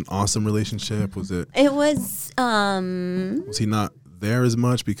 Was it an awesome relationship? Was it was. he not there as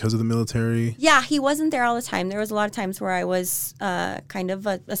much because of the military? Yeah, he wasn't there all the time. There was a lot of times where I was kind of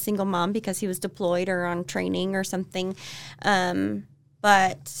a single mom because he was deployed or on training or something.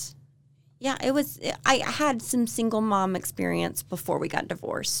 But yeah, it was. I had some single mom experience before we got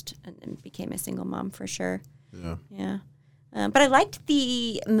divorced and became a single mom for sure. Yeah. Yeah, but I liked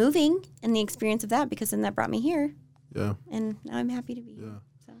the moving and the experience of that because then that brought me here, Yeah. and now I'm happy to be here.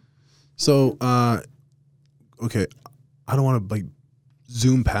 So, okay, I don't want to like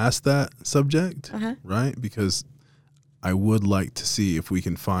zoom past that subject, right? Because I would like to see if we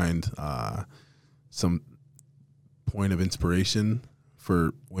can find some point of inspiration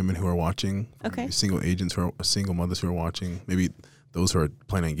for women who are watching, for Okay. maybe single agents who are single mothers who are watching, maybe those who are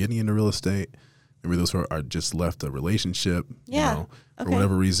planning on getting into real estate, maybe those who are just left a relationship, Yeah. for Okay.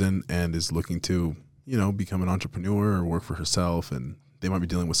 whatever reason, and is looking to become an entrepreneur or work for herself, and they might be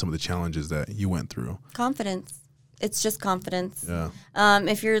dealing with some of the challenges that you went through. Confidence. It's just confidence. Yeah.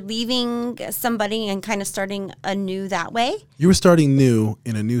 If you're leaving somebody and kind of starting anew that way. You were starting new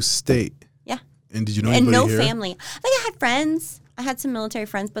in a new state. Yeah. And did you know And anybody no here? family. Like I had friends. I had some military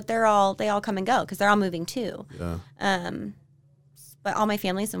friends, but they all come and go because they're all moving too. Yeah. But all my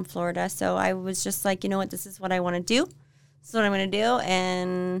family's in Florida, so I was just like, you know what, this is what I want to do. This is what I'm going to do,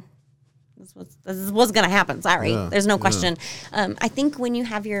 and this is what's going to happen. Sorry, Yeah, there's no yeah. question. I think when you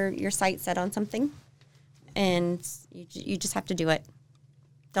have your sight set on something, and you just have to do it.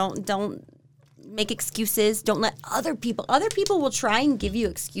 Don't make excuses. Don't let other people will try and give you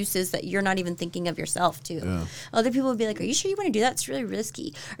excuses that you're not even thinking of yourself too. Yeah. Other people will be like, are you sure you want to do that? It's really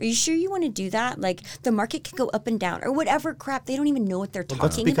risky. Are you sure you want to do that? Like the market can go up and down or whatever crap. They don't even know what they're That's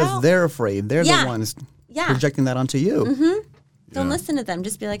talking because about. they're afraid. They're Yeah. the ones Yeah. projecting that onto you. Don't Yeah. listen to them.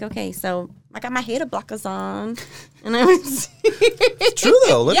 Just be like, okay, so I got my hater blockers on. And I was It's true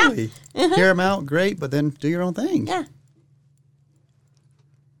though, literally. Uh-huh. Hear them out, great, but then do your own thing. yeah.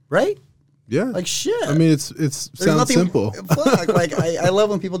 Right? Yeah. Like shit. I mean, it's There's sounds nothing- simple. Fuck. Like I love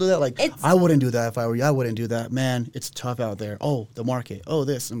when people do that. Like It's- I wouldn't do that if I were you. I wouldn't do that. Man, it's tough out there. Oh, the market. Oh,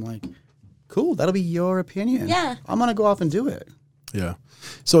 this. I'm like, cool. That'll be your opinion. Yeah. I'm gonna go off and do it. Yeah.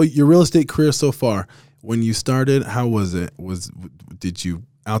 So your real estate career so far, when you started, how was it? Did you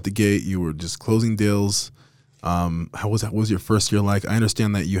out the gate? You were just closing deals. How was that? What was your first year like? I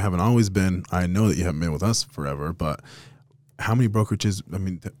understand that you haven't always been. I know that you haven't been with us forever, but how many brokerages? I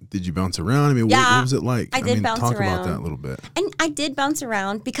mean, did you bounce around? I mean, Yeah, what was it like? I did bounce talk about around. that a little bit. And I did bounce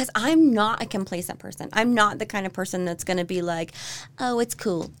around because I'm not a complacent person. I'm not the kind of person that's going to be like, oh, it's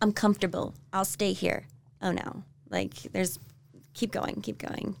cool. I'm comfortable. I'll stay here. Oh, no. Like, keep going,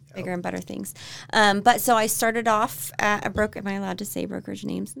 bigger and better things. But so I started off at a broker. Am I allowed to say brokerage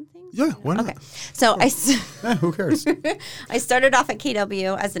names and things? Yeah, why not? Okay. So Who cares? I started off at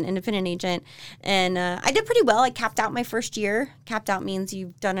KW as an independent agent, and I did pretty well. I capped out my first year. Capped out means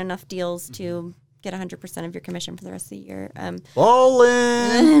you've done enough deals to get 100% of your commission for the rest of the year.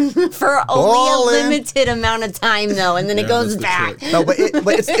 Ballin'. For only a limited amount of time, though, and then it goes back. No, but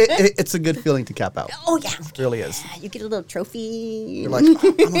it's a good feeling to cap out. Oh, yeah. It really is. You get a little trophy. You're like,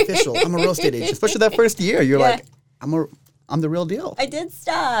 I'm official. I'm a real estate agent. Especially that first year, you're Yeah. like, I'm the real deal. I did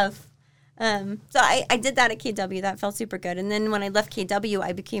stuff. So I did that at KW. That felt super good. And then when I left KW,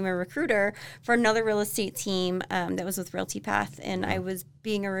 I became a recruiter for another real estate team that was with Realty Path. And I was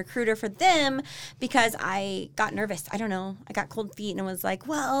being a recruiter for them because I got nervous. I don't know. I got cold feet and was like,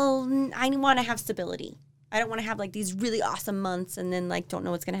 well, I want to have stability. I don't want to have like these really awesome months and then like don't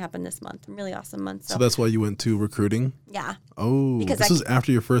know what's going to happen this month. Really awesome months. So that's why you went to recruiting? Yeah. Oh, Because this was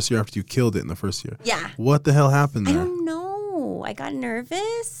after your first year, after you killed it in the first year. Yeah. What the hell happened I there? don't know. I got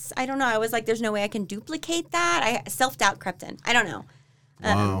nervous. I don't know. I was like, there's no way I can duplicate that. Self-doubt crept in. I don't know.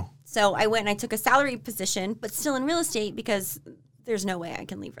 Wow. So I went and I took a salary position, but still in real estate because there's no way I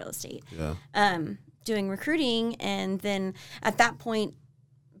can leave real estate. Yeah. Doing recruiting. And then at that point,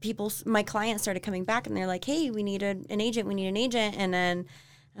 my clients started coming back and they're like, hey, we need an agent. We need an agent. And then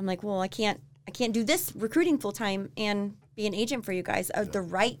I'm like, well, I can't do this recruiting full time and be an agent for you guys, the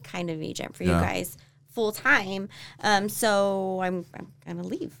right kind of agent for you guys full time. So I'm gonna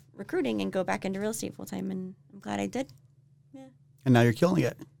leave recruiting and go back into real estate full time, and I'm glad I did. Yeah. And now you're killing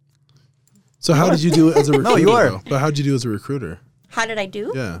it. So how did you do it as a recruiter? No, you are. though? But how did you do as a recruiter? How did I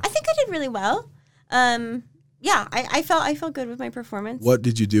do? Yeah. I think I did really well. Yeah, I felt good with my performance. What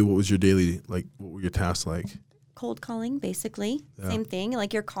did you do? What was your daily, like, what were your tasks like? Cold calling, basically. Yeah. Same thing.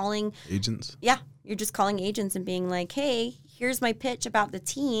 Like you're calling. Agents? Yeah, you're just calling agents and being like, hey, here's my pitch about the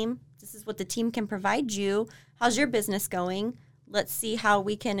team. This is what the team can provide you. How's your business going? Let's see how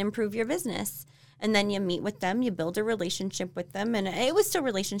we can improve your business. And then you meet with them, you build a relationship with them. And it was still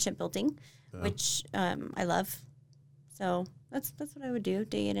relationship building, which I love. So that's what I would do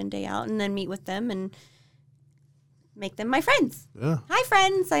day in and day out. And then meet with them and make them my friends. Yeah. Hi,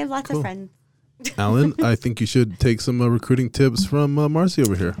 friends. I have lots of friends. Alan, I think you should take some recruiting tips from Marcy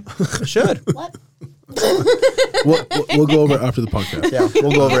over here. Should. What? We'll go over it after the podcast. Yeah,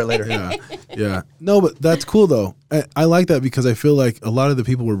 we'll go over it later. Yeah. Yeah. No, but that's cool, though. I like that because I feel like a lot of the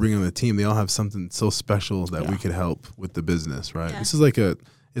people we're bringing on the team, they all have something so special that we could help with the business, right? Yeah. This is like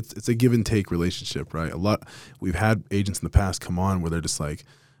it's a give and take relationship, right? We've had agents in the past come on where they're just like,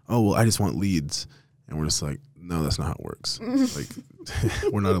 oh, well, I just want leads. And we're just like, no, that's not how it works. Like,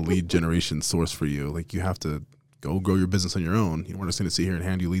 we're not a lead generation source for you. Like, you have to go grow your business on your own. We're just going to sit here and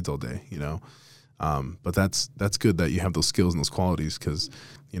hand you leads all day, you know? But that's good that you have those skills and those qualities because,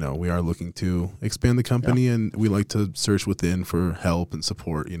 you know, we are looking to expand the company and we like to search within for help and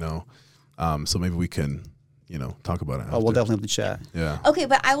support, you know. So maybe we can, talk about it. Oh, we'll after. definitely have to chat. Yeah. Okay,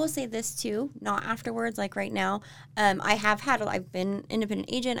 but I will say this too, not afterwards, like right now. I've been independent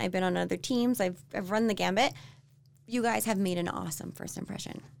agent. I've been on other teams. I've run the gambit. You guys have made an awesome first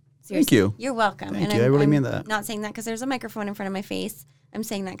impression. Seriously. Thank you. You're welcome. Thank you. I really mean that. Not saying that because there's a microphone in front of my face. I'm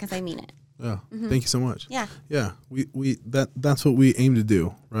saying that because I mean it. Yeah. Thank you so much. Yeah. Yeah. That's what we aim to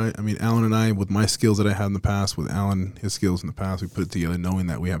do, right? I mean, Alan and I, with my skills that I had in the past, with Alan, his skills in the past, we put it together knowing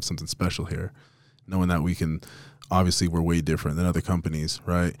that we have something special here, knowing that we can, obviously we're way different than other companies,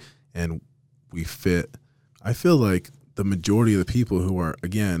 right? And we fit. I feel like the majority of the people who are,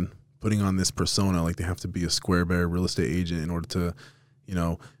 again, putting on this persona, like they have to be a square bear real estate agent in order to,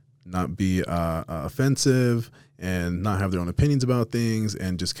 not be offensive and not have their own opinions about things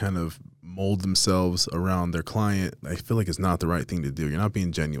and just kind of mold themselves around their client. I feel like it's not the right thing to do. You're not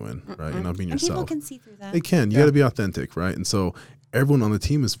being genuine, right? You're not being And yourself. people can see through that. They can. You got to be authentic, right? And so everyone on the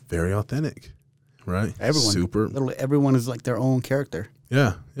team is very authentic, right? Everyone. Super. Literally, everyone is like their own character.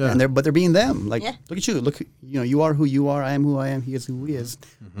 Yeah. Yeah. And they're being them. Like, Yeah. look at you. Look, you are who you are. I am who I am. He is who he is.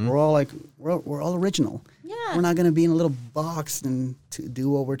 We're all like, we're all original. Yeah. We're not going to be in a little box and to do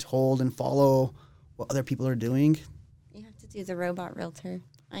what we're told and follow what other people are doing. You have to do the robot realtor.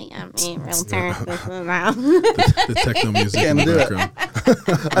 I am a realtor. This is now. the techno music in the do it.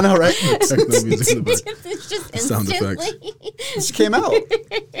 background. I know, right? Techno music in the background. It's just Sound instantly. It just came out.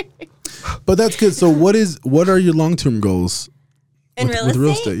 But that's good. So what are your long-term goals In with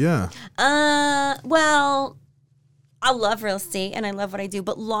real estate? Yeah. Well, I love real estate and I love what I do,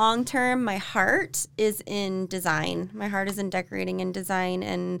 but long term, my heart is in design. My heart is in decorating and design,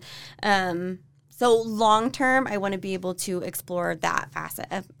 and so long term, I want to be able to explore that facet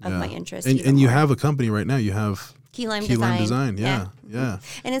of my interest. And you have a company right now. You have Key Lime Key Lime Design. Design. Yeah.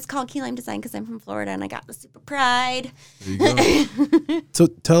 And it's called Key Lime Design because I'm from Florida and I got the super pride. There you go. So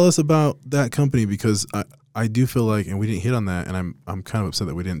tell us about that company, because I do feel like, and we didn't hit on that, and I'm kind of upset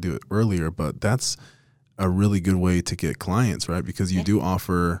that we didn't do it earlier, but that's a really good way to get clients, right? Because you do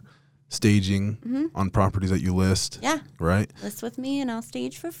offer staging on properties that you list. Yeah. Right? List with me and I'll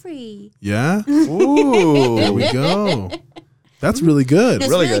stage for free. Yeah? Ooh. There we go. That's really good. No, it's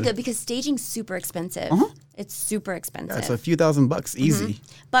Really really good. good because staging's super expensive. It's super expensive. Yeah, it's a few $1,000 easy.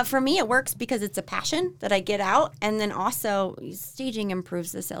 But for me, it works because it's a passion that I get out. And then also, staging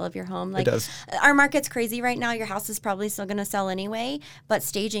improves the sale of your home. Like, does. Our market's crazy right now. Your house is probably still going to sell anyway. But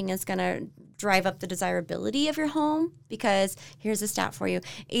staging is going to drive up the desirability of your home, because here's a stat for you.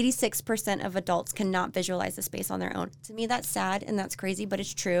 86% of adults cannot visualize the space on their own. To me, that's sad and that's crazy, but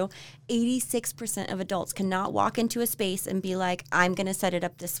it's true. 86% of adults cannot walk into a space and be like, I'm going to set it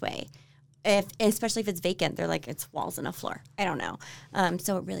up this way. Especially if it's vacant, they're like, it's walls and a floor. I don't know.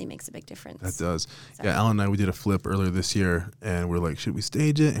 So it really makes a big difference. That does. Yeah, Alan and I, we did a flip earlier this year, and we're like, should we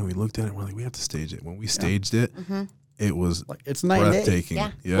stage it? And we looked at it, and we're like, we have to stage it. When we staged it, it was Like, it's night and day. breathtaking.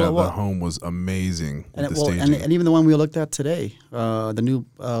 Yeah. Yeah, Well, the home was amazing with the And staging. even the one we looked at today, the new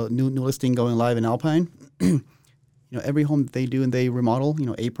listing going live in Alpine. Every home that they do and they remodel.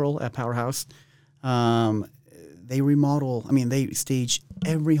 April at Powerhouse, they remodel. I mean, they stage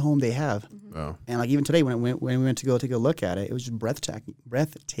every home they have. Oh. And like even today, when we went to go take a look at it, it was just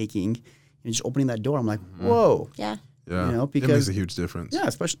breathtaking. And just opening that door, I'm like, whoa. Yeah. Yeah, it makes because a huge difference. Yeah,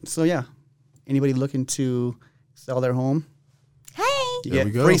 especially anybody looking to sell their home, Hey. you There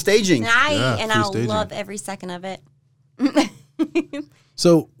we get go. free staging. Yeah, And free I'll staging. love every second of it.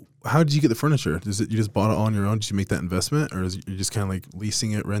 So, how did you get the furniture? You just bought it all on your own? Did you make that investment, or you just kind of like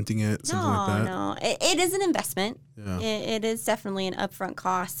leasing it, renting it, something like that? No. It is an investment. Yeah. It is definitely an upfront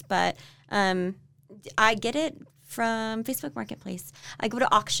cost, but I get it from Facebook Marketplace. I go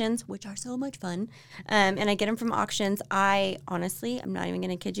to auctions, which are so much fun, and I get them from auctions. I honestly, I'm not even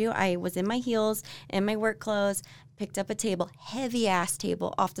going to kid you, I was in my heels and my work clothes, picked up a table, heavy-ass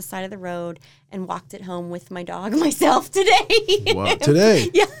table off the side of the road, and walked it home with my dog myself today. Wow. Today?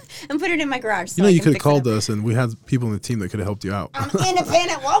 Yeah, and put it in my garage. You know, you could have called us, and we had people in the team that could have helped you out. I'm an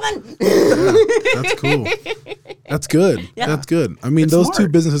independent woman. That's cool. That's good. Yeah. That's good. I mean, It's those two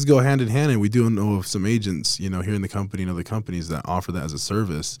smart. businesses go hand in hand, and we do know of some agents, here in the company and other companies that offer that as a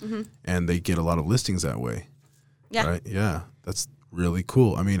service, and they get a lot of listings that way. Yeah. Right? Yeah. That's really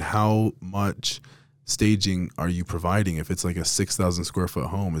cool. I mean, how much staging are you providing? If it's like a 6,000 square foot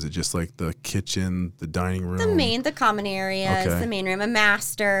home, is it just like the kitchen, the dining room? The common areas, Okay. the main room, a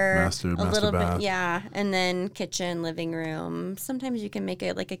master, a master little bath. bit, yeah, and then kitchen, living room. Sometimes you can make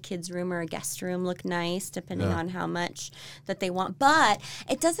it like a kid's room or a guest room look nice, depending Yeah. on how much that they want. But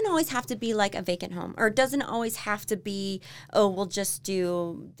it doesn't always have to be like a vacant home, or it doesn't always have to be, oh, we'll just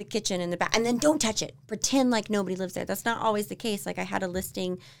do the kitchen and the bath, and then don't touch it. Pretend like nobody lives there. That's not always the case. Like I had a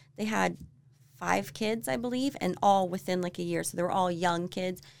listing, they had 5 kids, I believe, and all within like a year. So they were all young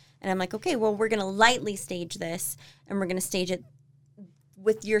kids. And I'm like, okay, well, we're going to lightly stage this, and we're going to stage it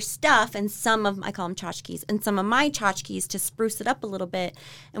with your stuff and some of, I call them tchotchkes, and some of my tchotchkes to spruce it up a little bit.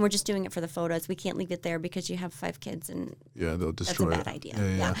 And we're just doing it for the photos. We can't leave it there because you have 5 kids, and Yeah, they'll destroy that's a bad it.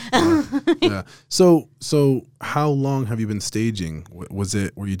 idea. Yeah. Yeah. So how long have you been staging?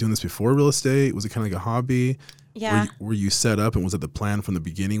 Were you doing this before real estate? Was it kind of like a hobby? Yeah. Were you set up, and was it the plan from the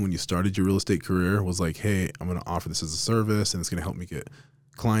beginning when you started your real estate career? Was like, hey, I'm going to offer this as a service, and it's going to help me get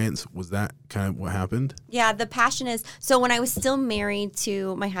clients? Was that kind of what happened? Yeah, the passion is, so when I was still married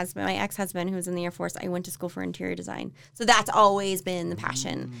to my husband, my ex-husband who was in the Air Force, I went to school for interior design. So that's always been the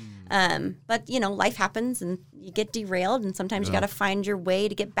passion. But you know, life happens and you get derailed, and sometimes you got to find your way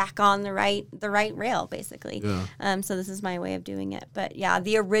to get back on the right rail, basically. Yeah. So this is my way of doing it. But yeah,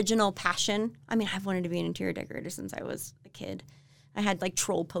 the original passion, I mean, I've wanted to be an interior decorator since I was a kid. I had like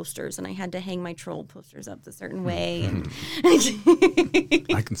troll posters, and I had to hang my troll posters up a certain way. And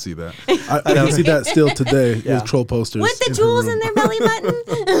I can see that. I can see that still today with troll posters. with the in her jewels room. in their belly button.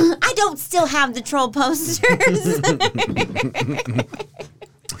 I don't still have the troll posters.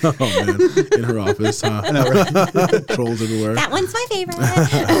 Oh man, in her office, huh? I know, right? Trolls everywhere. That one's my favorite.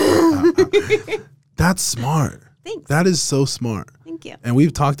 That's smart. Thanks. That is so smart. Thank you. And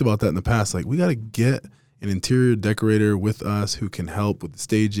we've talked about that in the past. Like, we got to get an interior decorator with us who can help with the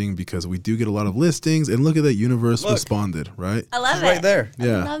staging, because we do get a lot of listings. And look at that, Universe responded, right? I love It's it. right there.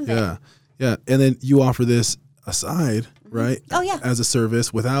 Yeah, love it. yeah. And then you offer this aside, right? Oh, yeah. As a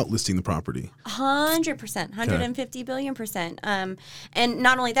service without listing the property. 100%, 150 billion percent. And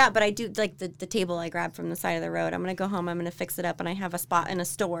not only that, but I do like the table I grabbed from the side of the road. I'm going to go home, I'm going to fix it up, and I have a spot in a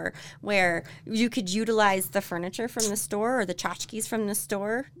store where you could utilize the furniture from the store or the tchotchkes from the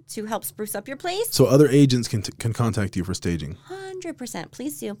store to help spruce up your place. So other agents can contact you for staging. 100%.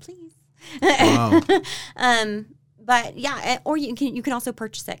 Please do, please. Wow. But yeah, or you can also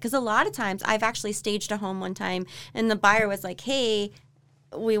purchase it, because a lot of times I've actually staged a home one time, and the buyer was like, "Hey,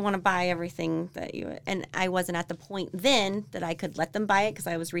 we want to buy everything that you," and I wasn't at the point then that I could let them buy it because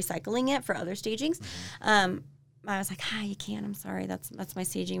I was recycling it for other stagings. I was like, "Hi, you can. I'm sorry. That's my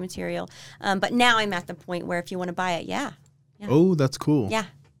staging material." But now I'm at the point where if you want to buy it, yeah. Oh, that's cool. Yeah.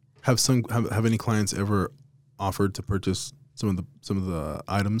 Have any clients ever offered to purchase some of the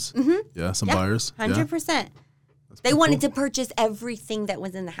items? Mm-hmm. Yeah, some buyers. 100%. They wanted to purchase everything that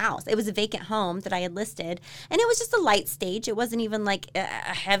was in the house. It was a vacant home that I had listed, and it was just a light stage. It wasn't even like a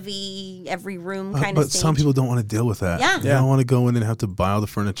heavy, every room kind of But stage. some people don't want to deal with that. Yeah. They don't want to go in and have to buy all the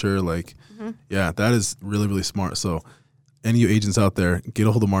furniture. Like, yeah, that is really, really smart. So, any of you agents out there, get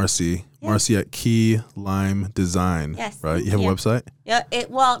a hold of Marcy. Yeah. Marcy at Key Lime Design. Yes, Right? You thank have a you. website? Yeah.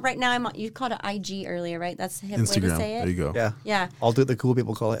 Right now I'm on, you called it IG earlier, right? That's the hip way to Instagram. say it. There you go. Yeah. Yeah. I'll do the cool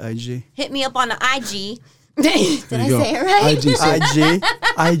people call it IG. Hit me up on the IG. Did There I you go. say it right? IG. So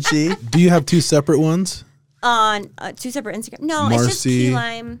IG. do you have 2 separate ones? On 2 separate Instagram. No, it's just Marcy Key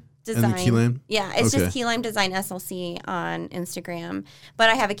Lime Design. Key Lime? Yeah, it's Okay. just Key Lime Design SLC on Instagram. But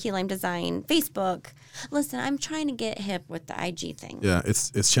I have a Key Lime Design Facebook. Listen, I'm trying to get hip with the IG thing. Yeah,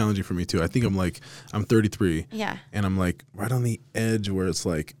 it's challenging for me too. I think I'm 33. Yeah. And I'm like right on the edge where it's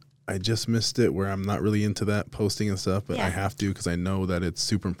like, I just missed it, where I'm not really into that posting and stuff, but Yeah. I have to, because I know that it's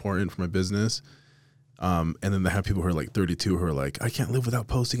super important for my business. And then they have people who are like 32 who are like, I can't live without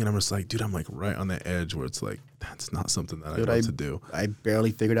posting. And I'm just like, dude, I'm like right on that edge where it's like, that's not something that Dude, I love to do. I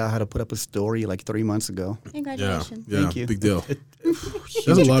barely figured out how to put up a story like 3 months ago. Yeah, Congratulations. yeah, Thank you. big deal.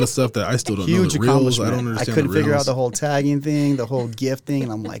 There's a lot of stuff that I still don't know. Huge The reels, I accomplishment. don't understand. couldn't the figure out reels. the whole tagging thing, the whole gift thing,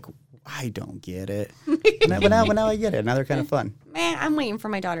 and I'm like, I don't get it. But now I get it. Now they're kind of fun. Man, I'm waiting for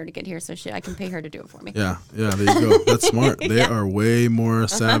my daughter to get here so I can pay her to do it for me. Yeah, there you go. That's smart. They are way more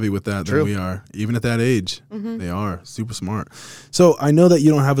savvy with that True. than we are. Even at that age, they are super smart. So I know that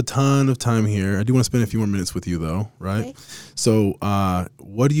you don't have a ton of time here. I do want to spend a few more minutes with you, though, right? Okay. So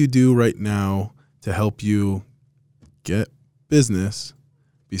what do you do right now to help you get business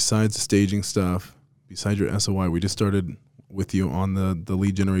besides the staging stuff, besides your SOI? We just started with you on the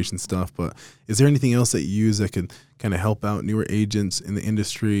lead generation stuff, but is there anything else that you use that could kind of help out newer agents in the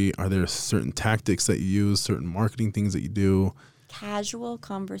industry? Are there certain tactics that you use, certain marketing things that you do? Casual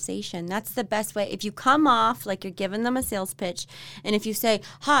conversation. That's the best way. If you come off like you're giving them a sales pitch, and if you say,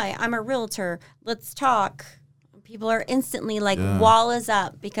 "Hi, I'm a realtor. Let's talk." People are instantly like, wall is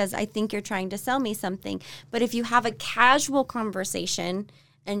up, because I think you're trying to sell me something. But if you have a casual conversation,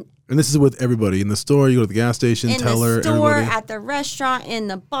 and this is with everybody in the store, you go to the gas station, in teller, the store, everybody. at the restaurant, in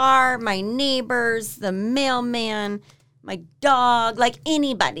the bar, my neighbors, the mailman, my dog, like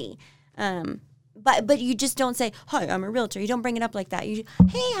anybody. But you just don't say, "Hi, I'm a realtor." You don't bring it up like that. You,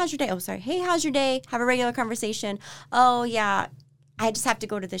 "Hey, how's your day?" Oh, sorry. "Hey, how's your day?" Have a regular conversation. "Oh, yeah, I just have to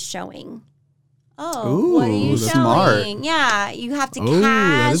go to this showing." "Oh, what are you Ooh, showing?" smart. Yeah, you have to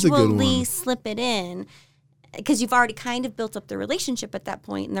that is a good casually one. slip it in because you've already kind of built up the relationship at that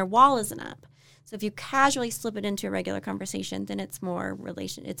point, and their wall isn't up. So if you casually slip it into a regular conversation, then it's more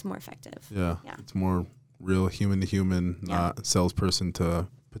effective. Yeah. Yeah. It's more real human to human, Yeah. not salesperson to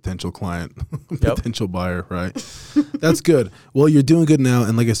potential client, potential buyer, right? That's good. Well, you're doing good now.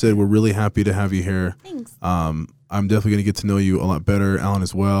 And like I said, we're really happy to have you here. Thanks. I'm definitely going to get to know you a lot better, Alan,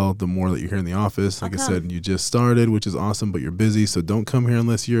 as well, the more that you're here in the office. Like I come. said, you just started, which is awesome, but you're busy. So don't come here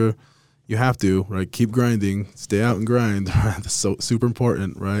unless you have to, right? Keep grinding, stay out and grind. That's so super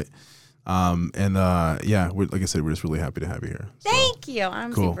important, right? Like I said, we're just really happy to have you here. So, Thank you.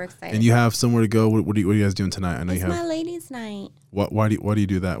 I'm cool. super excited. And you have somewhere to go. What are you guys doing tonight? I know It's you my have. ladies' night. Why do you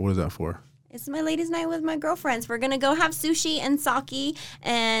do that? What is that for? It's my ladies' night with my girlfriends. We're gonna go have sushi and sake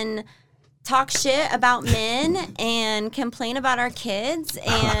and talk shit about men and complain about our kids,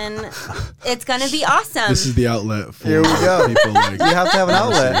 and it's gonna be awesome. This is the outlet for Here we go. people like You have to have an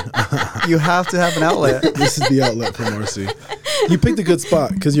outlet. You have to have an outlet. This is the outlet for Marcy. You picked a good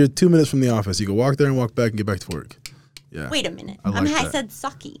spot because you're 2 minutes from the office. You can walk there and walk back and get back to work. Yeah. Wait a minute. I like I that. said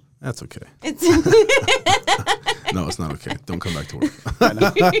sake. That's okay. It's No, it's not okay. Don't come back to work.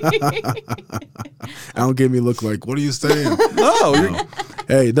 Alan gave me a look like, what are you saying? No, No.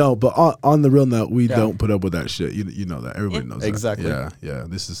 Hey, no, but on the real note, we don't put up with that shit. You know that. Everybody knows Exactly. that. Yeah.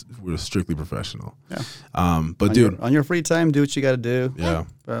 We're strictly professional. Yeah. But dude, on your free time, do what you got to do. yeah,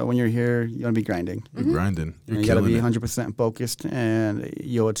 But when you're here, you want to be grinding. you're grinding. You're You got to killing be it. 100% focused, and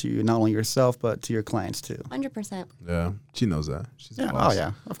you owe it to not only yourself but to your clients too. 100%. Yeah, she knows that. She's a Yeah. boss. Oh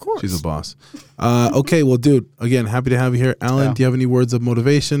yeah. Of course. She's a boss. Okay, well, dude, again, happy to have you here. Alan, Yeah. do you have any words of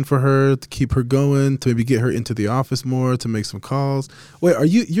motivation for her to keep her going, to maybe get her into the office more, to make some calls? Wait,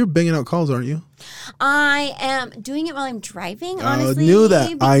 you're banging out calls, aren't you? I am doing it while I'm driving, honestly. knew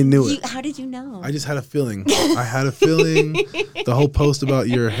that. I knew it. How did you know? I just had a feeling. I had a feeling. The whole post about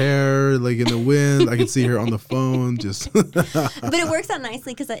your hair, like in the wind, I could see her on the phone. Just But it works out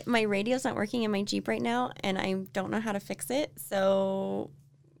nicely because my radio's not working in my Jeep right now, and I don't know how to fix it. So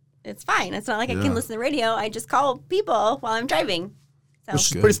it's fine. It's not like I Yeah. can listen to the radio. I just call people while I'm driving. So Which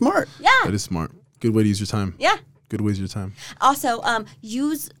is Good. pretty smart. yeah, that is smart. Good way to use your time. yeah. Good way to use your time. Also,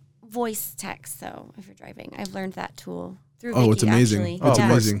 use voice text. So if you're driving, I've learned that tool through. Oh, it's Vicky, amazing. actually. It's Oh,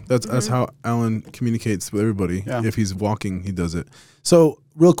 Yeah. amazing. That's how Alan communicates with everybody. Yeah. If he's walking, he does it. So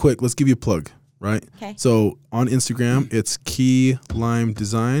real quick, let's give you a plug, right? Okay. So on Instagram, it's Key Lime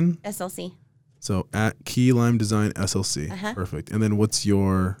Design. SLC. So at Key Lime Design SLC. Uh-huh. Perfect. And then what's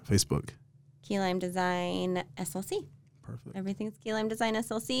your Facebook? Key Lime Design SLC. Perfect. Everything's Key Lime Design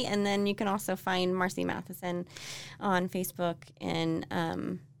SLC. And then you can also find Marcy Matheson on Facebook. And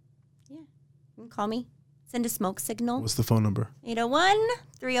you can call me. Send a smoke signal. What's the phone number?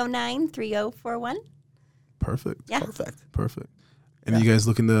 801-309-3041. Perfect. Yeah. Perfect. And you guys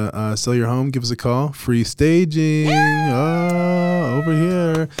looking to sell your home, give us a call. Free staging. Oh, over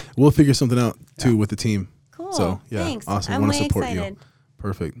here. We'll figure something out too with the team. Cool. So, yeah, Thanks. awesome. I'm Wanna way support you. excited.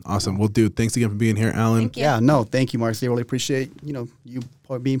 Perfect. Awesome. Well, dude, thanks again for being here, Alan. Thank you. Yeah. No, thank you, Marcy. I really appreciate you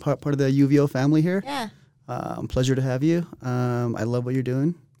being part of the UVO family here. Yeah. Pleasure to have you. I love what you're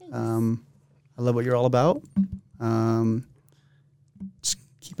doing. I love what you're all about. Just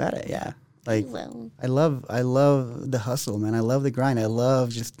keep at it. Yeah. Like Well, I love the hustle, man. I love the grind. I love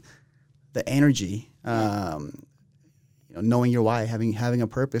just the energy. Knowing your why, having a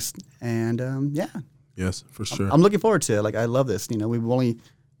purpose, and Yes, for sure. I'm looking forward to it. Like I love this. We've only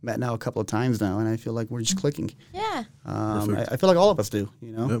met now a couple of times now, and I feel like we're just clicking. yeah. Perfect. I feel like all of us do.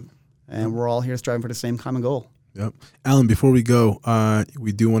 Yep. And we're all here striving for the same common goal. Yep. Alan, before we go,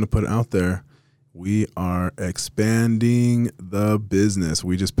 we do want to put it out there. We are expanding the business.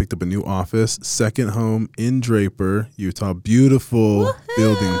 We just picked up a new office, second home in Draper, Utah. Beautiful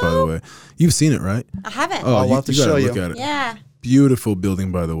building, by the way. You've seen it, right? I haven't. I'll have to you gotta show look you. at it. Yeah. Beautiful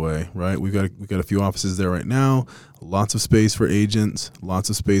building, by the way, right? We got a few offices there right now. Lots of space for agents, lots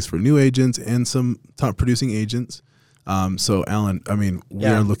of space for new agents, and some top producing agents. So, Alan, we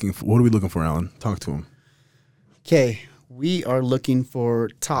Yeah. are looking for. What are we looking for, Alan? Talk to him. Okay, we are looking for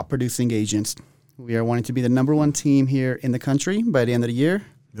top producing agents. We are wanting to be the number one team here in the country by the end of the year,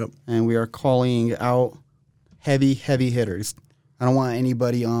 Yep. and we are calling out heavy hitters. I don't want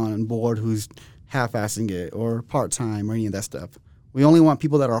anybody on board who's half-assing it or part-time or any of that stuff. We only want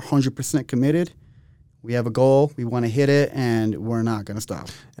people that are 100% committed. We have a goal, we want to hit it, and we're not going to stop.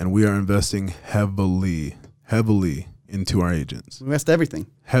 And we are investing heavily into our agents. We invest everything.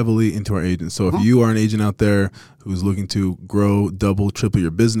 Heavily into our agents. So if you are an agent out there who's looking to grow, double, triple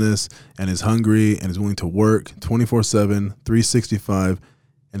your business and is hungry and is willing to work 24/7, 365,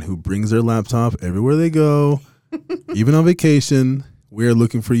 and who brings their laptop everywhere they go, even on vacation, we're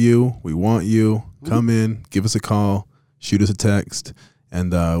looking for you. We want you. Come in, give us a call, shoot us a text,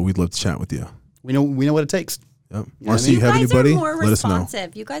 and we'd love to chat with you. We know what it takes. Yep. Yeah, Marcy, you have guys anybody? are more Let us know.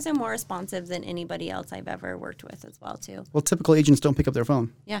 responsive. You guys are more responsive than anybody else I've ever worked with as well, too. Well, typical agents don't pick up their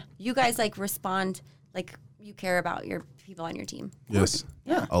phone. Yeah. You guys like respond like you care about your people on your team. Yes.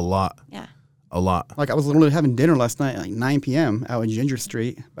 Yeah. A lot. Yeah. A lot. Like I was literally having dinner last night at like 9 p.m. out in Ginger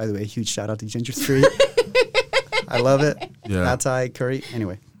Street. By the way, huge shout out to Ginger Street. I love it. Yeah. Pad Thai, curry.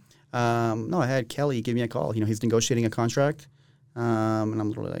 Anyway, no, I had Kelly give me a call. He's negotiating a contract, and I'm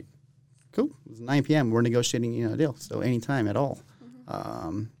literally like, cool. It's 9 p.m. We're negotiating a deal. So anytime at all.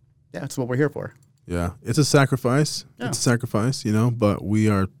 Yeah, that's what we're here for. Yeah. It's a sacrifice. Yeah. It's a sacrifice, but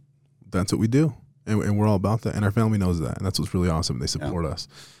that's what we do. And we're all about that. And our family knows that. And that's what's really awesome. They support us.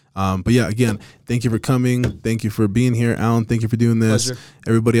 But yeah, again, thank you for coming. Thank you for being here. Alan, thank you for doing this. Pleasure.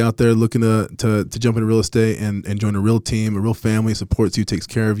 Everybody out there looking to jump into real estate and join a real team, a real family, supports you, takes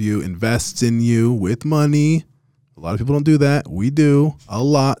care of you, invests in you with money. A lot of people don't do that. We do a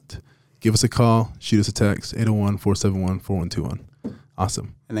lot. Give us a call. Shoot us a text, 801-471-4121.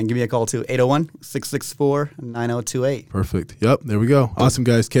 Awesome. And then give me a call too, 801-664-9028. Perfect. Yep, there we go. Awesome,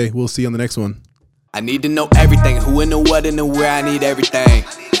 guys. Okay, we'll see you on the next one. I need to know everything, who and the what and the where, I need everything.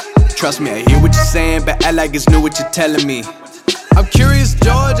 Trust me, I hear what you're saying, but act like it's new what you're telling me. I'm curious,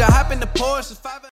 George, I hop in the Porsche.